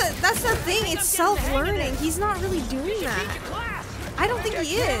 that's the thing. It's self-learning. He's not really doing that. I don't think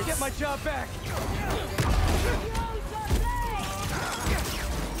he is. Get my job back.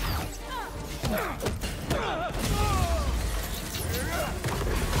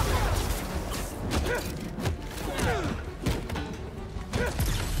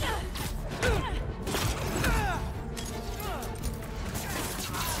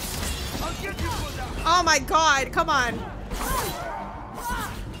 Oh my god, come on.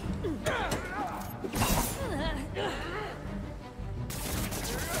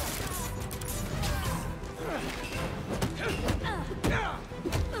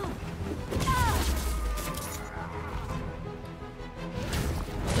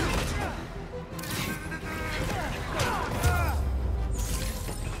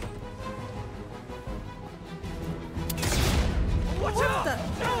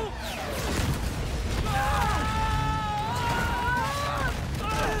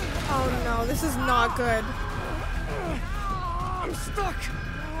 This is not good. I'm stuck.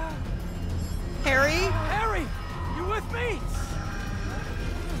 Harry? Harry, you with me?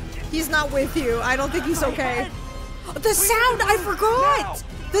 He's not with you. I don't think he's okay. The sound! I forgot!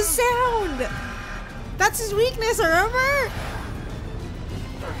 The sound! That's his weakness, remember?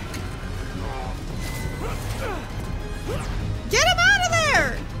 Get him out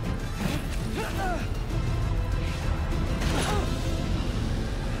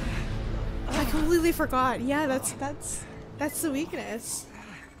completely forgot. Yeah, that's the weakness.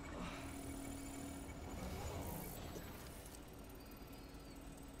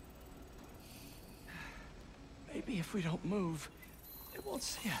 Maybe if we don't move, it won't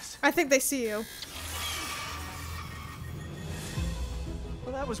see us. I think they see you.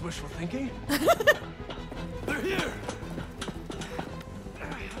 Well, that was wishful thinking. They're here!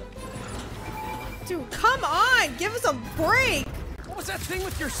 Dude, come on! Give us a break! What was that thing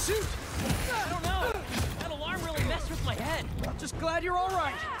with your suit? I don't know. That alarm really messed with my head. I'm just glad you're all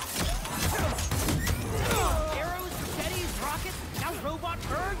right. Arrows, machetes, rockets, now robot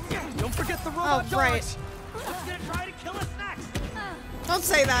birds. Don't forget the robot dogs. Right. Who's gonna try to kill us next? Don't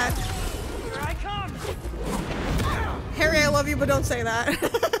say that. Here I come. Harry, I love you, but don't say that.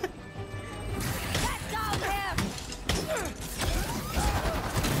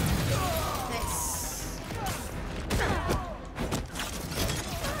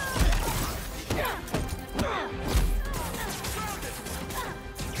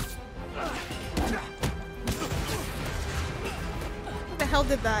 Hell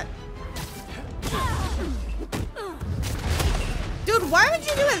did that? Dude, why would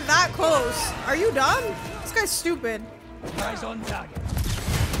you do it that close? Are you dumb? This guy's stupid. Eyes on target.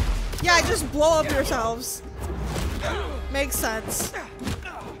 Yeah, just blow up yourselves. Makes sense.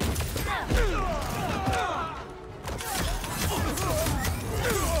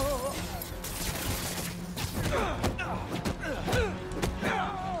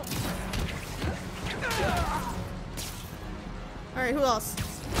 Alright, who else?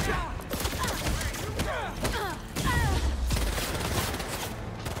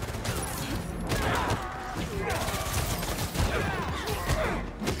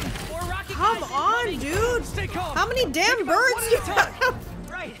 Come on, dude! How many damn birds do you have?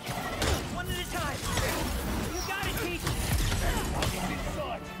 Right. One at a time. You got it, Pete.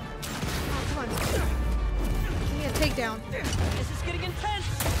 Come on. Give me a takedown. This is getting intense.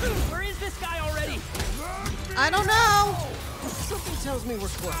 Where is this guy already? I don't know. Something tells me we're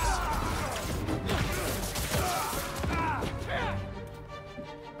close.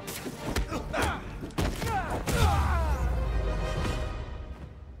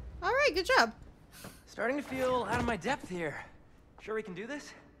 All right, good job. Starting to feel out of my depth here. Sure we can do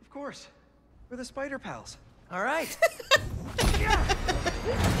this? Of course. We're the spider pals. All right.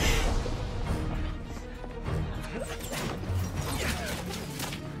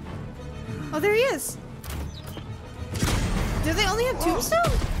 Oh, there he is. Do they only have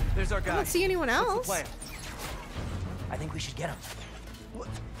Tombstone? There's our guy. I don't see anyone else. What's the plan? I think we should get him.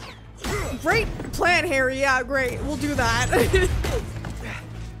 Great plan, Harry. Yeah, great. We'll do that.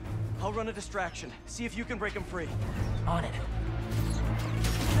 I'll run a distraction. See if you can break him free. On it.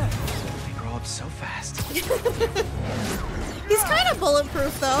 They grow up so fast. He's kind of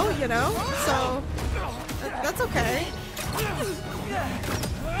bulletproof, though, you know? So, that's okay.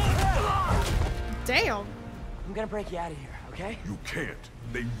 Damn. I'm gonna break you out of here, okay? You can't.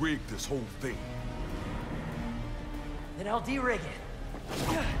 They rigged this whole thing. Then I'll de-rig it.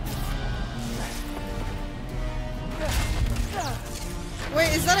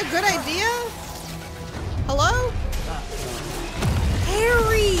 Wait, is that a good idea? Hello?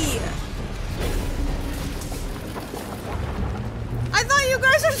 Harry! I thought you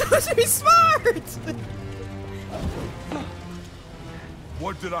guys were supposed to be smart!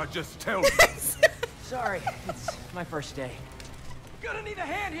 What did I just tell you? Sorry, it's my first day. Gonna need a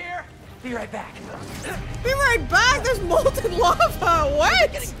hand here. Be right back. Be right back? There's molten lava!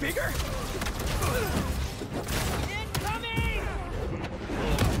 What? Getting bigger? Incoming!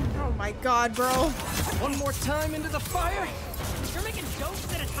 Oh my god, bro. One more time into the fire. You're making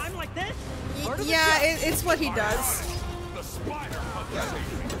jokes at a time like this? Yeah, it's what he does. The spider must save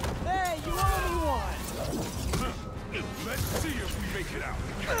me. Hey, you owe me one. Let's see if we make it out.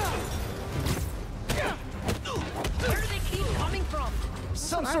 Where do they keep coming from?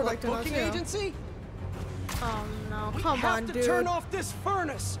 Some I'd sort like of to know, booking too. agency? Oh no, We come have on, to dude. turn off this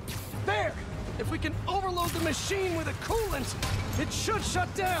furnace. There. If we can overload the machine with a coolant, it should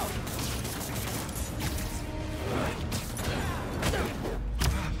shut down.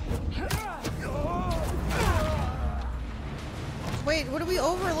 Wait, what do we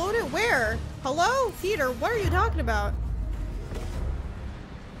overload it? Where? Hello? Peter, what are you talking about?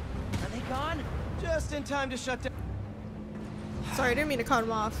 Are they gone? Just in time to shut down. Sorry, I didn't mean to cut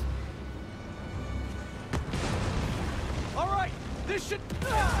him off. All right, this should.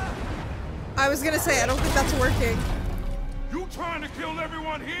 I was gonna say, I don't think that's working. You trying to kill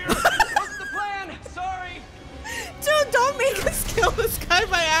everyone here? What's the plan? Sorry. Dude, don't make us kill this guy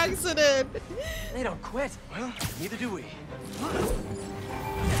by accident. They don't quit. Well, neither do we.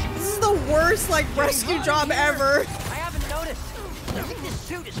 This is the worst, like, rescue job ever. I haven't noticed. I think this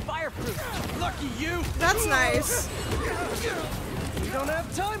suit is fireproof. Lucky you. That's nice. We don't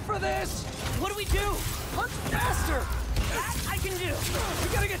have time for this. What do we do? Hunt faster. That I can do.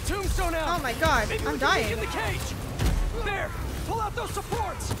 We gotta get Tombstone out. Oh my god, Maybe I'm we can dying. get in the cage. There. Pull out those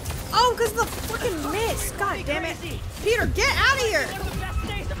supports. Oh, because the fucking miss. God damn it. Peter, get out of here. One of the best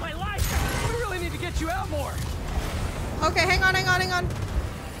days of my life. We really need to get you out more. Okay, hang on. I'm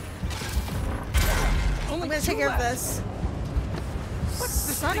Only gonna take care of this. What's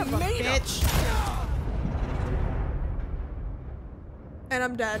this Son thing of a made bitch. And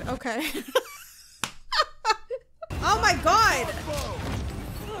I'm dead. Okay. Oh my god.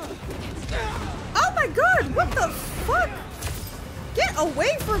 Oh my god, what the fuck? Get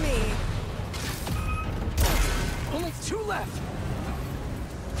away from me. Only 2 left.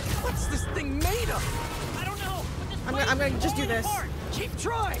 What's this thing made of? I don't know. I'm gonna just do this. Keep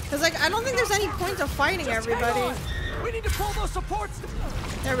trying. Cause like I don't think there's any point of fighting Just everybody. hang on. We need to pull those supports.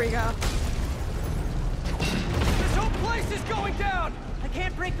 There we go. This whole place is going down. I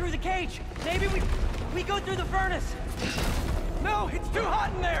can't break through the cage. Maybe we go through the furnace. No, it's too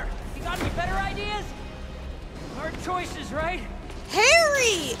hot in there. You got any better ideas? Hard choices, right?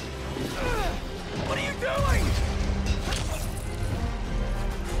 Harry! What are you doing?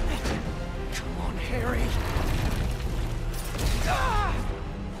 Come on, Harry. Ah!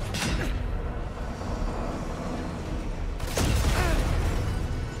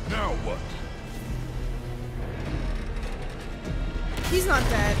 Now what? He's not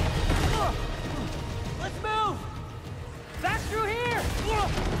dead. Let's move! Back through here!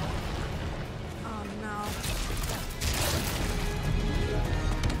 Oh no.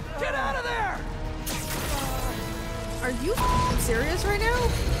 Get out of there! Are you f***ing serious right now?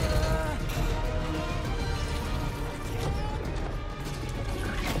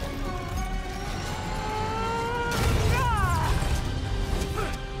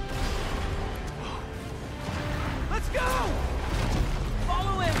 Let's go!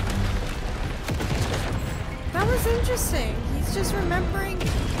 Follow him! That was interesting. He's just remembering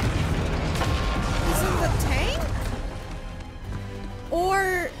he's in the tank?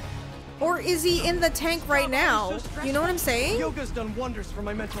 Or is he in the tank right now? You know what I'm saying? Yoga's done wonders for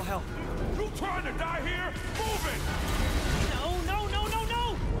my mental health. You trying to die here? Move it! No!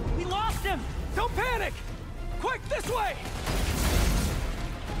 We lost him! Don't panic! Quick, this way!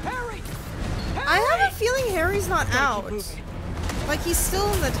 Harry! I have a feeling Harry's not out. Like he's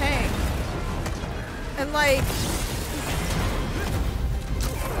still in the tank. And like,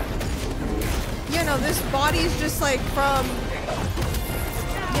 you know, this body's just like from,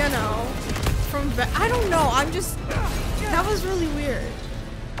 you know, I don't know, I'm just, that was really weird.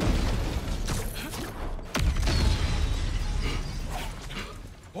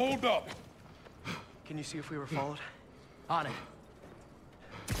 Hold up. Can you see if we were followed? On it.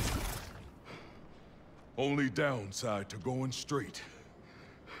 Only downside to going straight.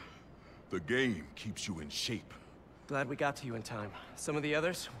 The game keeps you in shape. Glad we got to you in time. Some of the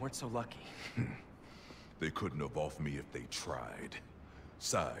others weren't so lucky. They couldn't have offed me if they tried.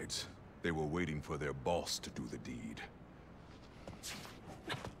 Besides, they were waiting for their boss to do the deed.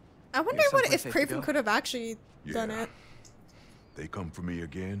 I wonder what if Craven could have actually done it. They come for me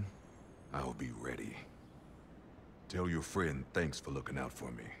again, I'll be ready. Tell your friend thanks for looking out for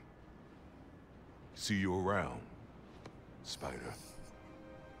me. See you around, Spider.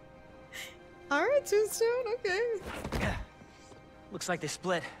 Alright, Tombstone, okay. Looks like they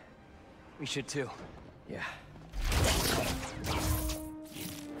split. We should too. Yeah.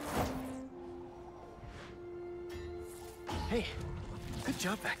 Hey, good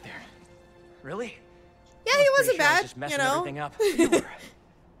job back there. Really? Yeah, he wasn't Pretty sure I was bad, just messing you know. everything up. You were,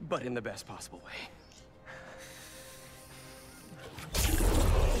 but in the best possible way.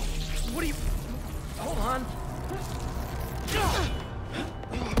 What are you... Hold on.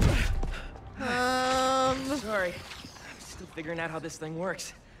 Sorry. I'm still figuring out how this thing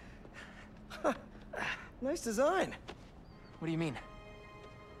works. Nice design. What do you mean?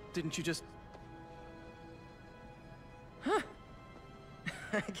 Didn't you just... Huh?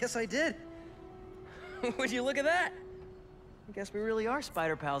 I guess I did. Would you look at that? I guess we really are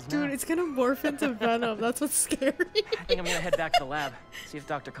spider pals now. Dude, it's gonna morph into Venom. That's what's scary. I think I'm gonna head back to the lab, see if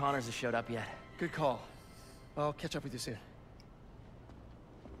Dr. Connors has showed up yet. Good call. I'll catch up with you soon.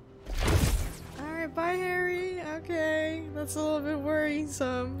 Alright, bye Harry. Okay, that's a little bit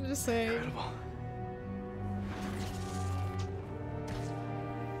worrisome, just saying. Incredible.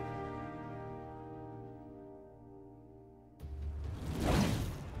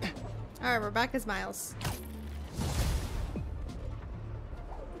 Alright, we're back as Miles.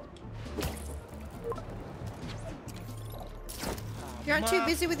 you aren't too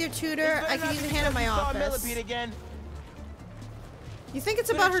busy with your tutor, I can use a hand in my office. Again. You think it's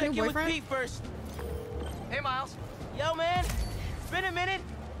about her new Check in with boyfriend? Pete first. Hey, Miles. Yo, man. It's been a minute.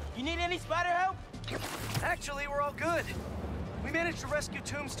 You need any spider help? Actually, we're all good. We managed to rescue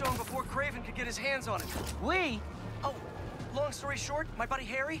Tombstone before Kraven could get his hands on it. We? Oh, long story short, my buddy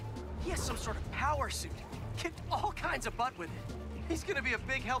Harry, he has some sort of power suit. Kicked all kinds of butt with it. He's gonna be a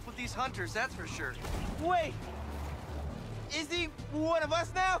big help with these hunters, that's for sure. Wait. Is he one of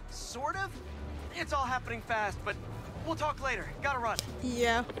us now? Sort of. It's all happening fast, but we'll talk later. Gotta run.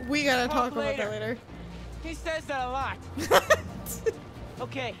 Yeah, we gotta talk about that later. He says that a lot.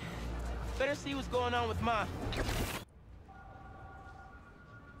 Okay. Better see what's going on with Mom.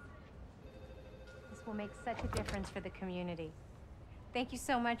 This will make such a difference for the community. Thank you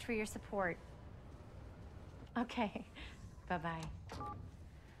so much for your support. Okay. Bye-bye.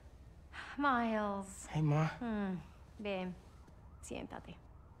 Miles. Hey, Ma. Ven. Siéntate.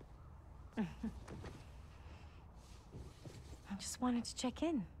 I just wanted to check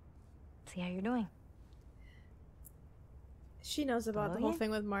in. See how you're doing. She knows about the whole thing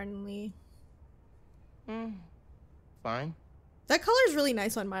with Martin Lee. Fine. That color is really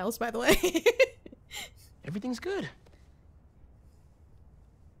nice on Miles, by the way. Everything's good.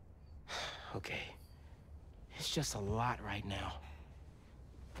 Okay. It's just a lot right now.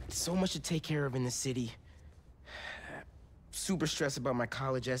 So much to take care of in the city. Super stressed about my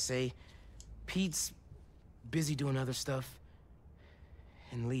college essay. Pete's busy doing other stuff.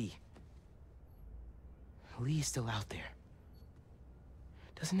 And Lee. Lee's still out there.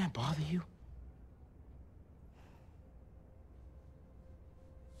 Doesn't that bother you?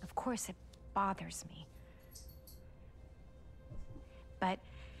 Of course it bothers me. But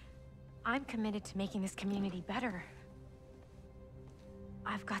I'm committed to making this community better.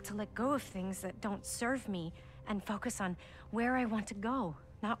 I've got to let go of things that don't serve me and focus on where I want to go,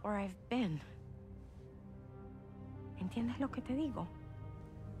 not where I've been. ¿Entiendes lo que te digo?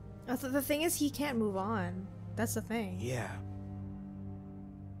 The thing is, he can't move on. That's the thing. Yeah.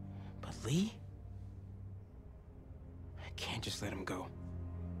 But Lee? I can't just let him go.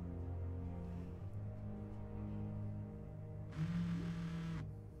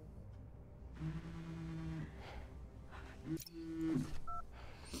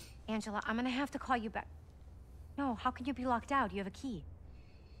 Angela, I'm gonna have to call you back. No, how can you be locked out? You have a key.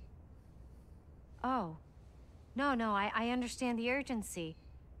 Oh. No, I understand the urgency.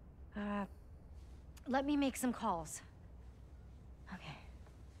 Let me make some calls. Okay.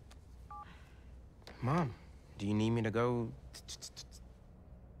 Mom, do you need me to go?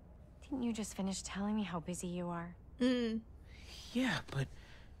 Didn't you just finish telling me how busy you are? Yeah, but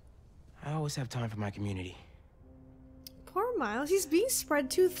I always have time for my community. Poor Miles, he's being spread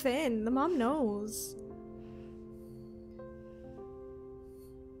too thin. The mom knows.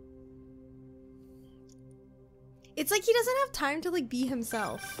 It's like he doesn't have time to like be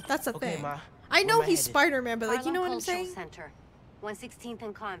himself. That's the thing. Ma. I know he's Spider-Man, but like, you know what I'm saying? Center, 116th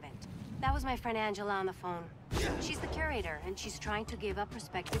and Convent. That was my friend Angela on the phone. She's the curator, and she's trying to give a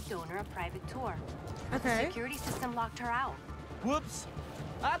prospective donor a private tour. But the security system locked her out. Whoops.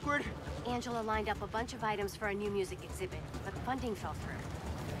 Awkward. Angela lined up a bunch of items for a new music exhibit, but funding fell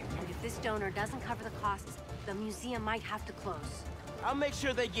through. And if this donor doesn't cover the costs, the museum might have to close. I'll make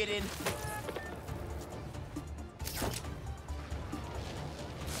sure they get in.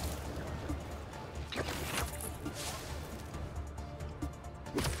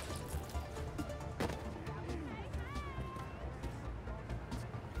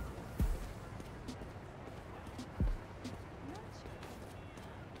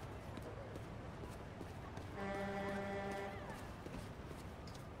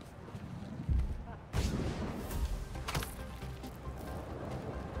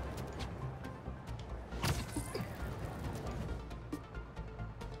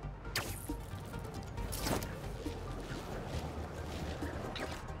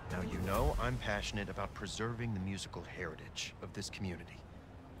 I'm passionate about preserving the musical heritage of this community.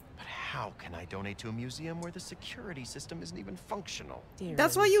 But how can I donate to a museum where the security system isn't even functional?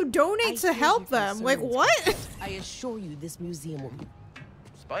 That's why you donate to help them. Like, what? I assure you this museum will be...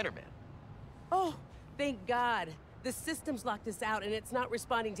 Spider-Man. Oh, thank God. The system's locked us out and it's not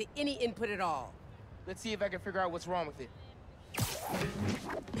responding to any input at all. Let's see if I can figure out what's wrong with it.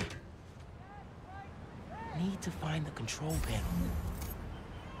 Need to find the control panel.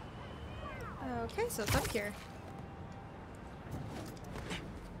 Okay, so it's up here.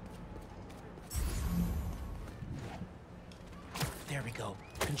 There we go.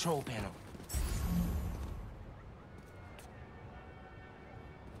 Control panel.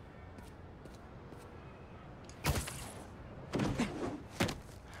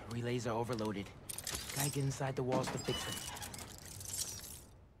 relays are overloaded. Gotta get inside the walls to fix them.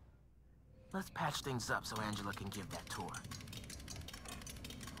 Let's patch things up so Angela can give that tour.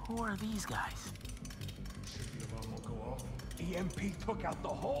 Who are these guys? The alarm won't go off. EMP took out the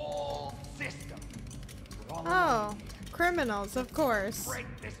whole system. Oh, criminals, of course. Break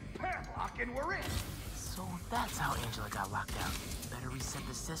this padlock and we're in. So that's how Angela got locked out. Better reset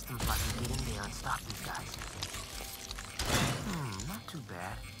the system so I can get in there and stop these guys. Not too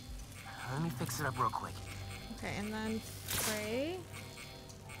bad. Let me fix it up real quick. Okay, and then pray.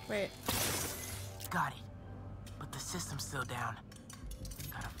 Wait. Got it. But the system's still down.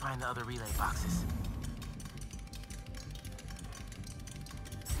 Gotta find the other relay boxes.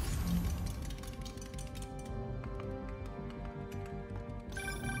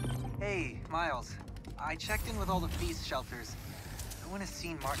 Hey, Miles. I checked in with all the feast shelters. No one has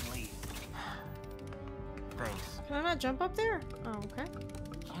seen Martin Lee. Thanks. Can I not jump up there? Oh, okay.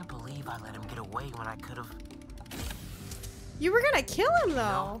 Can't believe I let him get away when I could've... You were gonna kill him, though.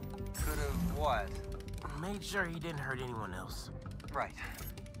 No. Could've what? Made sure he didn't hurt anyone else. Right.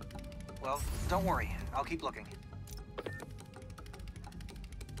 Well, don't worry. I'll keep looking.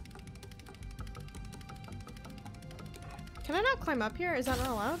 Can I not climb up here? Is that not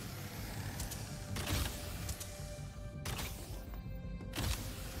allowed?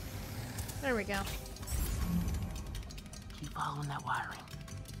 There we go. Keep following that wiring.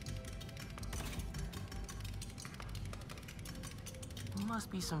 Must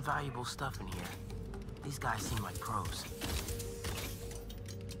be some valuable stuff in here. These guys seem like pros.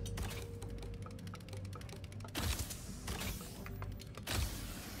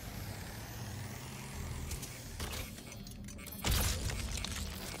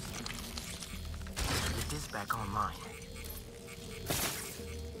 Get this back online.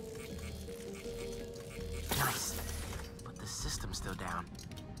 Nice. But the system's still down.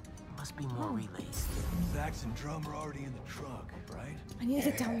 Must be more relays. Sax and drum are already in the truck, right? I need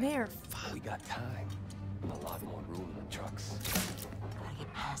to get down there. Fuck. We got time. A lot more room in the trucks. Gotta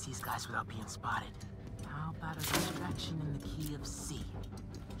get past these guys without being spotted. How about a distraction in the key of C?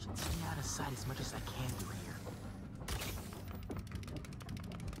 Should stay out of sight as much as I can through here.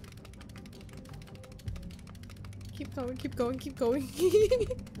 Keep going, keep going, keep going.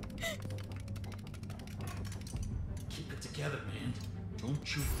 Keep it together, man.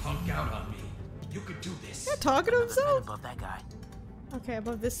 Don't you punk out on me. You could do this. He's talking to himself. Above that guy. Okay,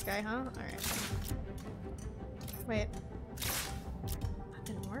 above this guy, huh? Alright. Wait. That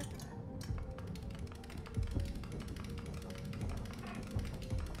didn't work.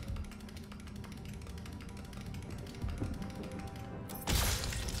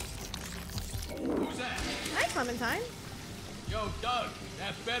 Who's that? Hi, Clementine. Yo, Doug,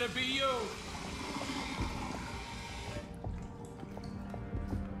 that better be you.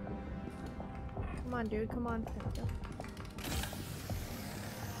 Come on, dude. Come on. There we go.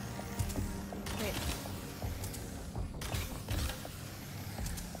 Wait.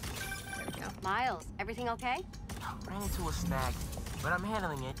 There we go. Miles, everything okay? Ran into a snag, but I'm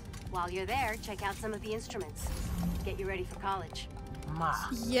handling it. While you're there, check out some of the instruments. Get you ready for college. Ma.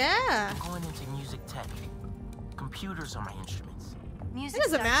 Yeah. I'm going into music tech. Computers are my instruments. Music It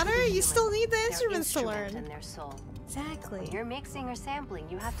doesn't starts with matter. the You human, still need the their instruments to instrument learn. And their soul. Exactly. When you're mixing or sampling,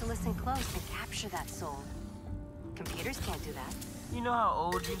 you have to listen close and capture that soul. Computers can't do that. You know how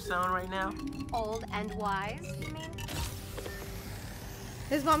old you sound right now? Old and wise, you mean?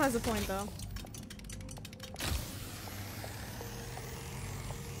 His mom has a point, though.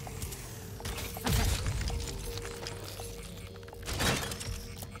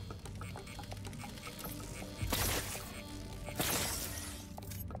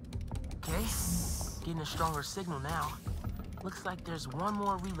 Okay, getting a stronger signal now. Looks like there's one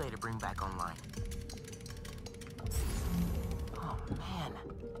more relay to bring back online. Oh man.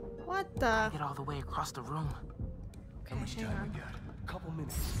 What the? Gotta get all the way across the room. How much time we got? A couple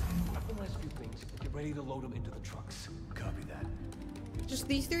minutes. After the last few things, get ready to load them into the trucks. Copy that. Just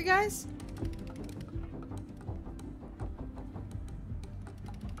these three guys?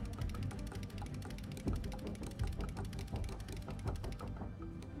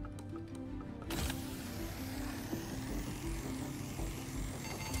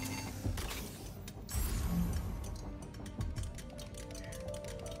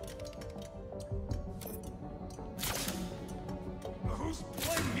 Who's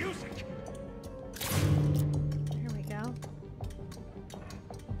playing music? Here we go.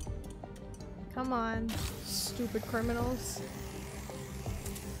 Come on, stupid criminals.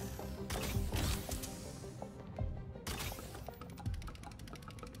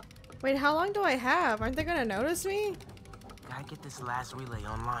 Wait, how long do I have? Aren't they gonna notice me? Gotta get this last relay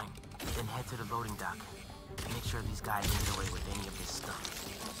online, then head to the loading dock. Make sure these guys don't get away with any of this stuff.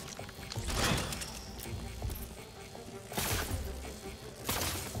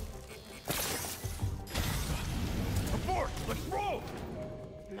 Abort! Let's roll!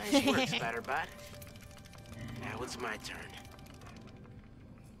 Nice work, Spider-Bot. Now it's my turn.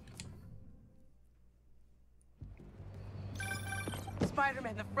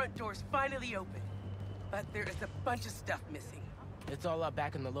 Spider-Man, the front door's finally open. But there is a bunch of stuff missing. It's all up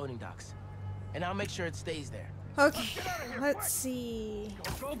back in the loading docks. And I'll make sure it stays there. Okay, let's see.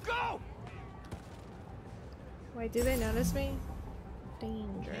 Go, go! Wait, do they notice me?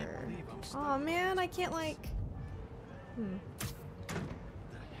 Danger. Oh man, I can't like...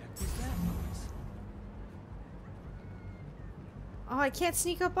 Oh, I can't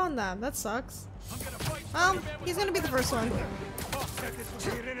sneak up on them. That sucks. He's gonna be the first one. Boss said this would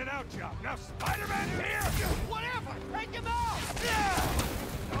be an in-and-out job. Now Spider-Man is here! Whatever! Take him out!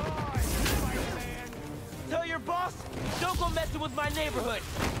 Die, Spider-Man! Tell your boss, don't go messing with my neighborhood!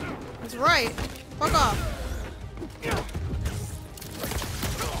 That's right. Fuck off.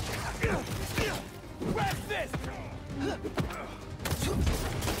 Grab this!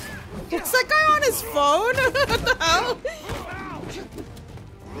 Is that guy on his phone? What the hell?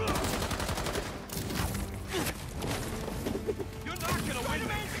 You're not gonna win!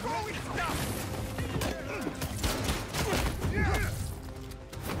 Throwing stuff!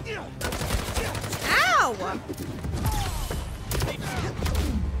 Ow!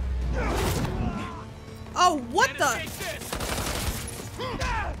 Oh, what the?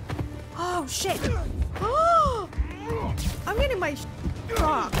 Oh, shit. Oh, I'm getting my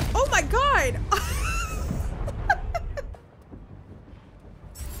rock. Oh my god.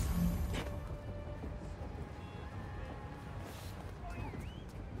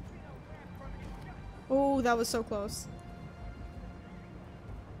 Oh, that was so close.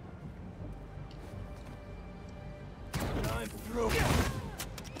 I'm through.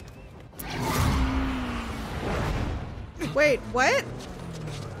 Wait, what?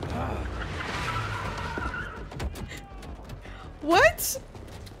 What?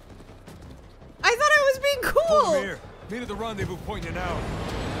 I thought I was being cool. Over here. Meet at the rendezvous point in an hour.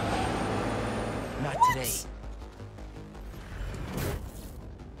 Not What? today.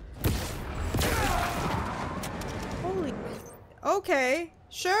 Holy. Okay,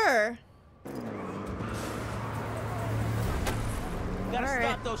 sure. Gotta Alright.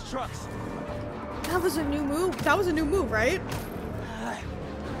 stop those trucks. That was a new move. That was a new move, right?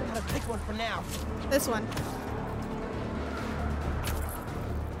 Gotta pick one for now. This one.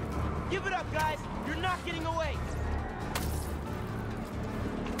 Give it up, guys. You're not getting away.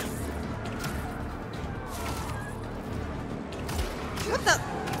 What the?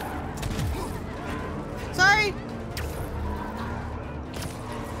 Sorry.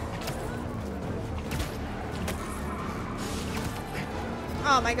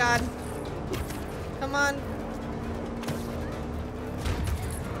 Oh my god. Come on.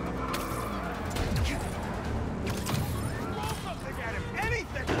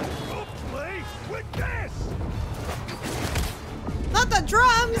 With this! Not the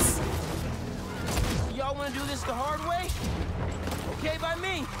drums! Y'all wanna do this the hard way? Okay by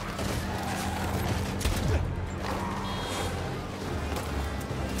me.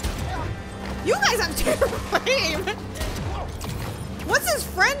 You guys have terrible aim! What's his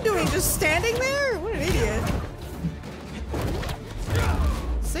friend doing? Just standing there? What an idiot.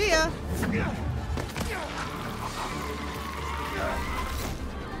 See ya.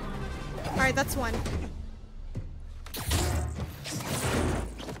 Alright, that's one.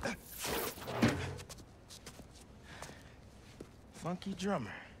 Funky drummer.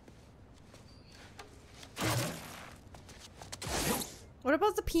 What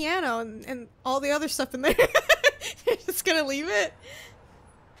about the piano and all the other stuff in there? You're just gonna leave it?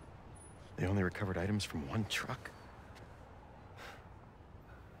 They only recovered items from one truck?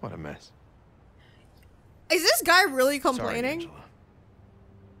 What a mess. Is this guy really Sorry, complaining? Angela.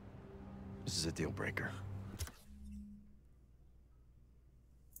 This is a deal breaker.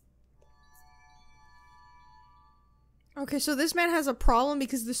 Okay, so this man has a problem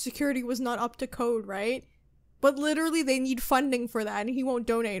because the security was not up to code, right? But literally they need funding for that and he won't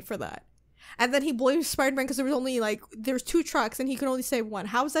donate for that. And then he blames Spider-Man because there was only like, there's 2 trucks and he could only save 1.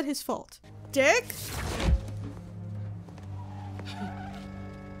 How is that his fault? Dick?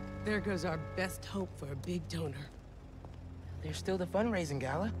 There goes our best hope for a big donor. There's still the fundraising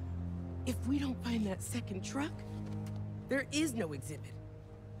gala. If we don't find that second truck, there is no exhibit.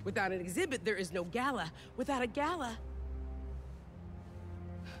 Without an exhibit, there is no gala. Without a gala,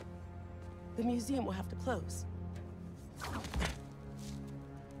 the museum will have to close.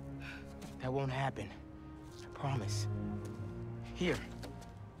 That won't happen. I promise. Here.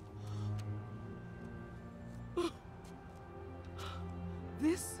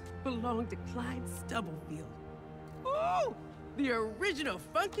 This belonged to Clyde Stubblefield. Oh, the original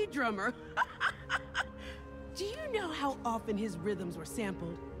funky drummer. Do you know how often his rhythms were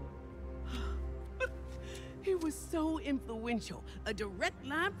sampled? He was so influential. A direct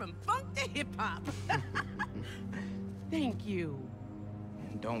line from funk to hip-hop. Thank you.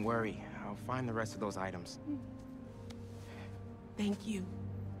 Don't worry. I'll find the rest of those items. Thank you.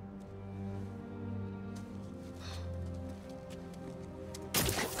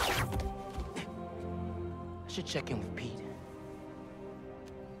 I should check in with Pete.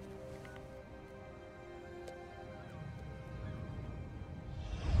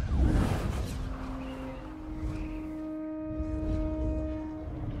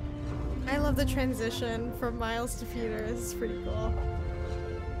 I love the transition from Miles to Peter. This is pretty cool.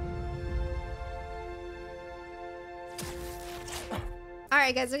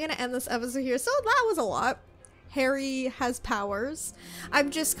 Alright guys, I'm gonna end this episode here. So that was a lot. Harry has powers.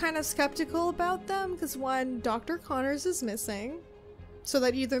 I'm just kind of skeptical about them because one, Dr. Connors is missing. So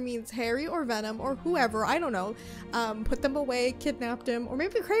that either means Harry or Venom or whoever, I don't know, put them away, kidnapped him, or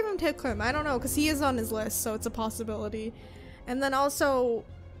maybe Craven took him, I don't know, because he is on his list, so it's a possibility. And then also,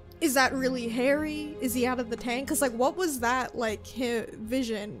 is that really Harry? Is he out of the tank? Because like, what was that like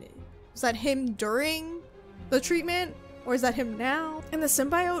vision? Was that him during the treatment? Or is that him now? And the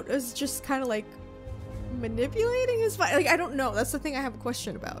symbiote is just kind of like manipulating his body. Like, I don't know. That's the thing I have a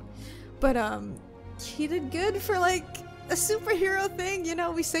question about. But he did good for like a superhero thing. You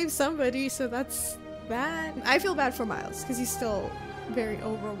know, we saved somebody, so that's that. I feel bad for Miles because he's still very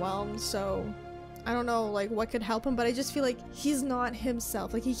overwhelmed. So I don't know like what could help him, but I just feel like he's not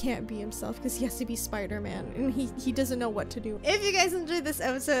himself. Like he can't be himself because he has to be Spider-Man and he doesn't know what to do. If you guys enjoyed this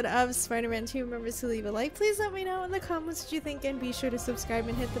episode of Spider-Man 2, remember to leave a like. Please let me know in the comments what you think and be sure to subscribe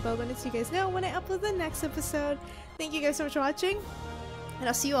and hit the bell button so you guys know when I upload the next episode. Thank you guys so much for watching and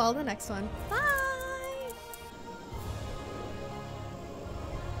I'll see you all in the next one. Bye!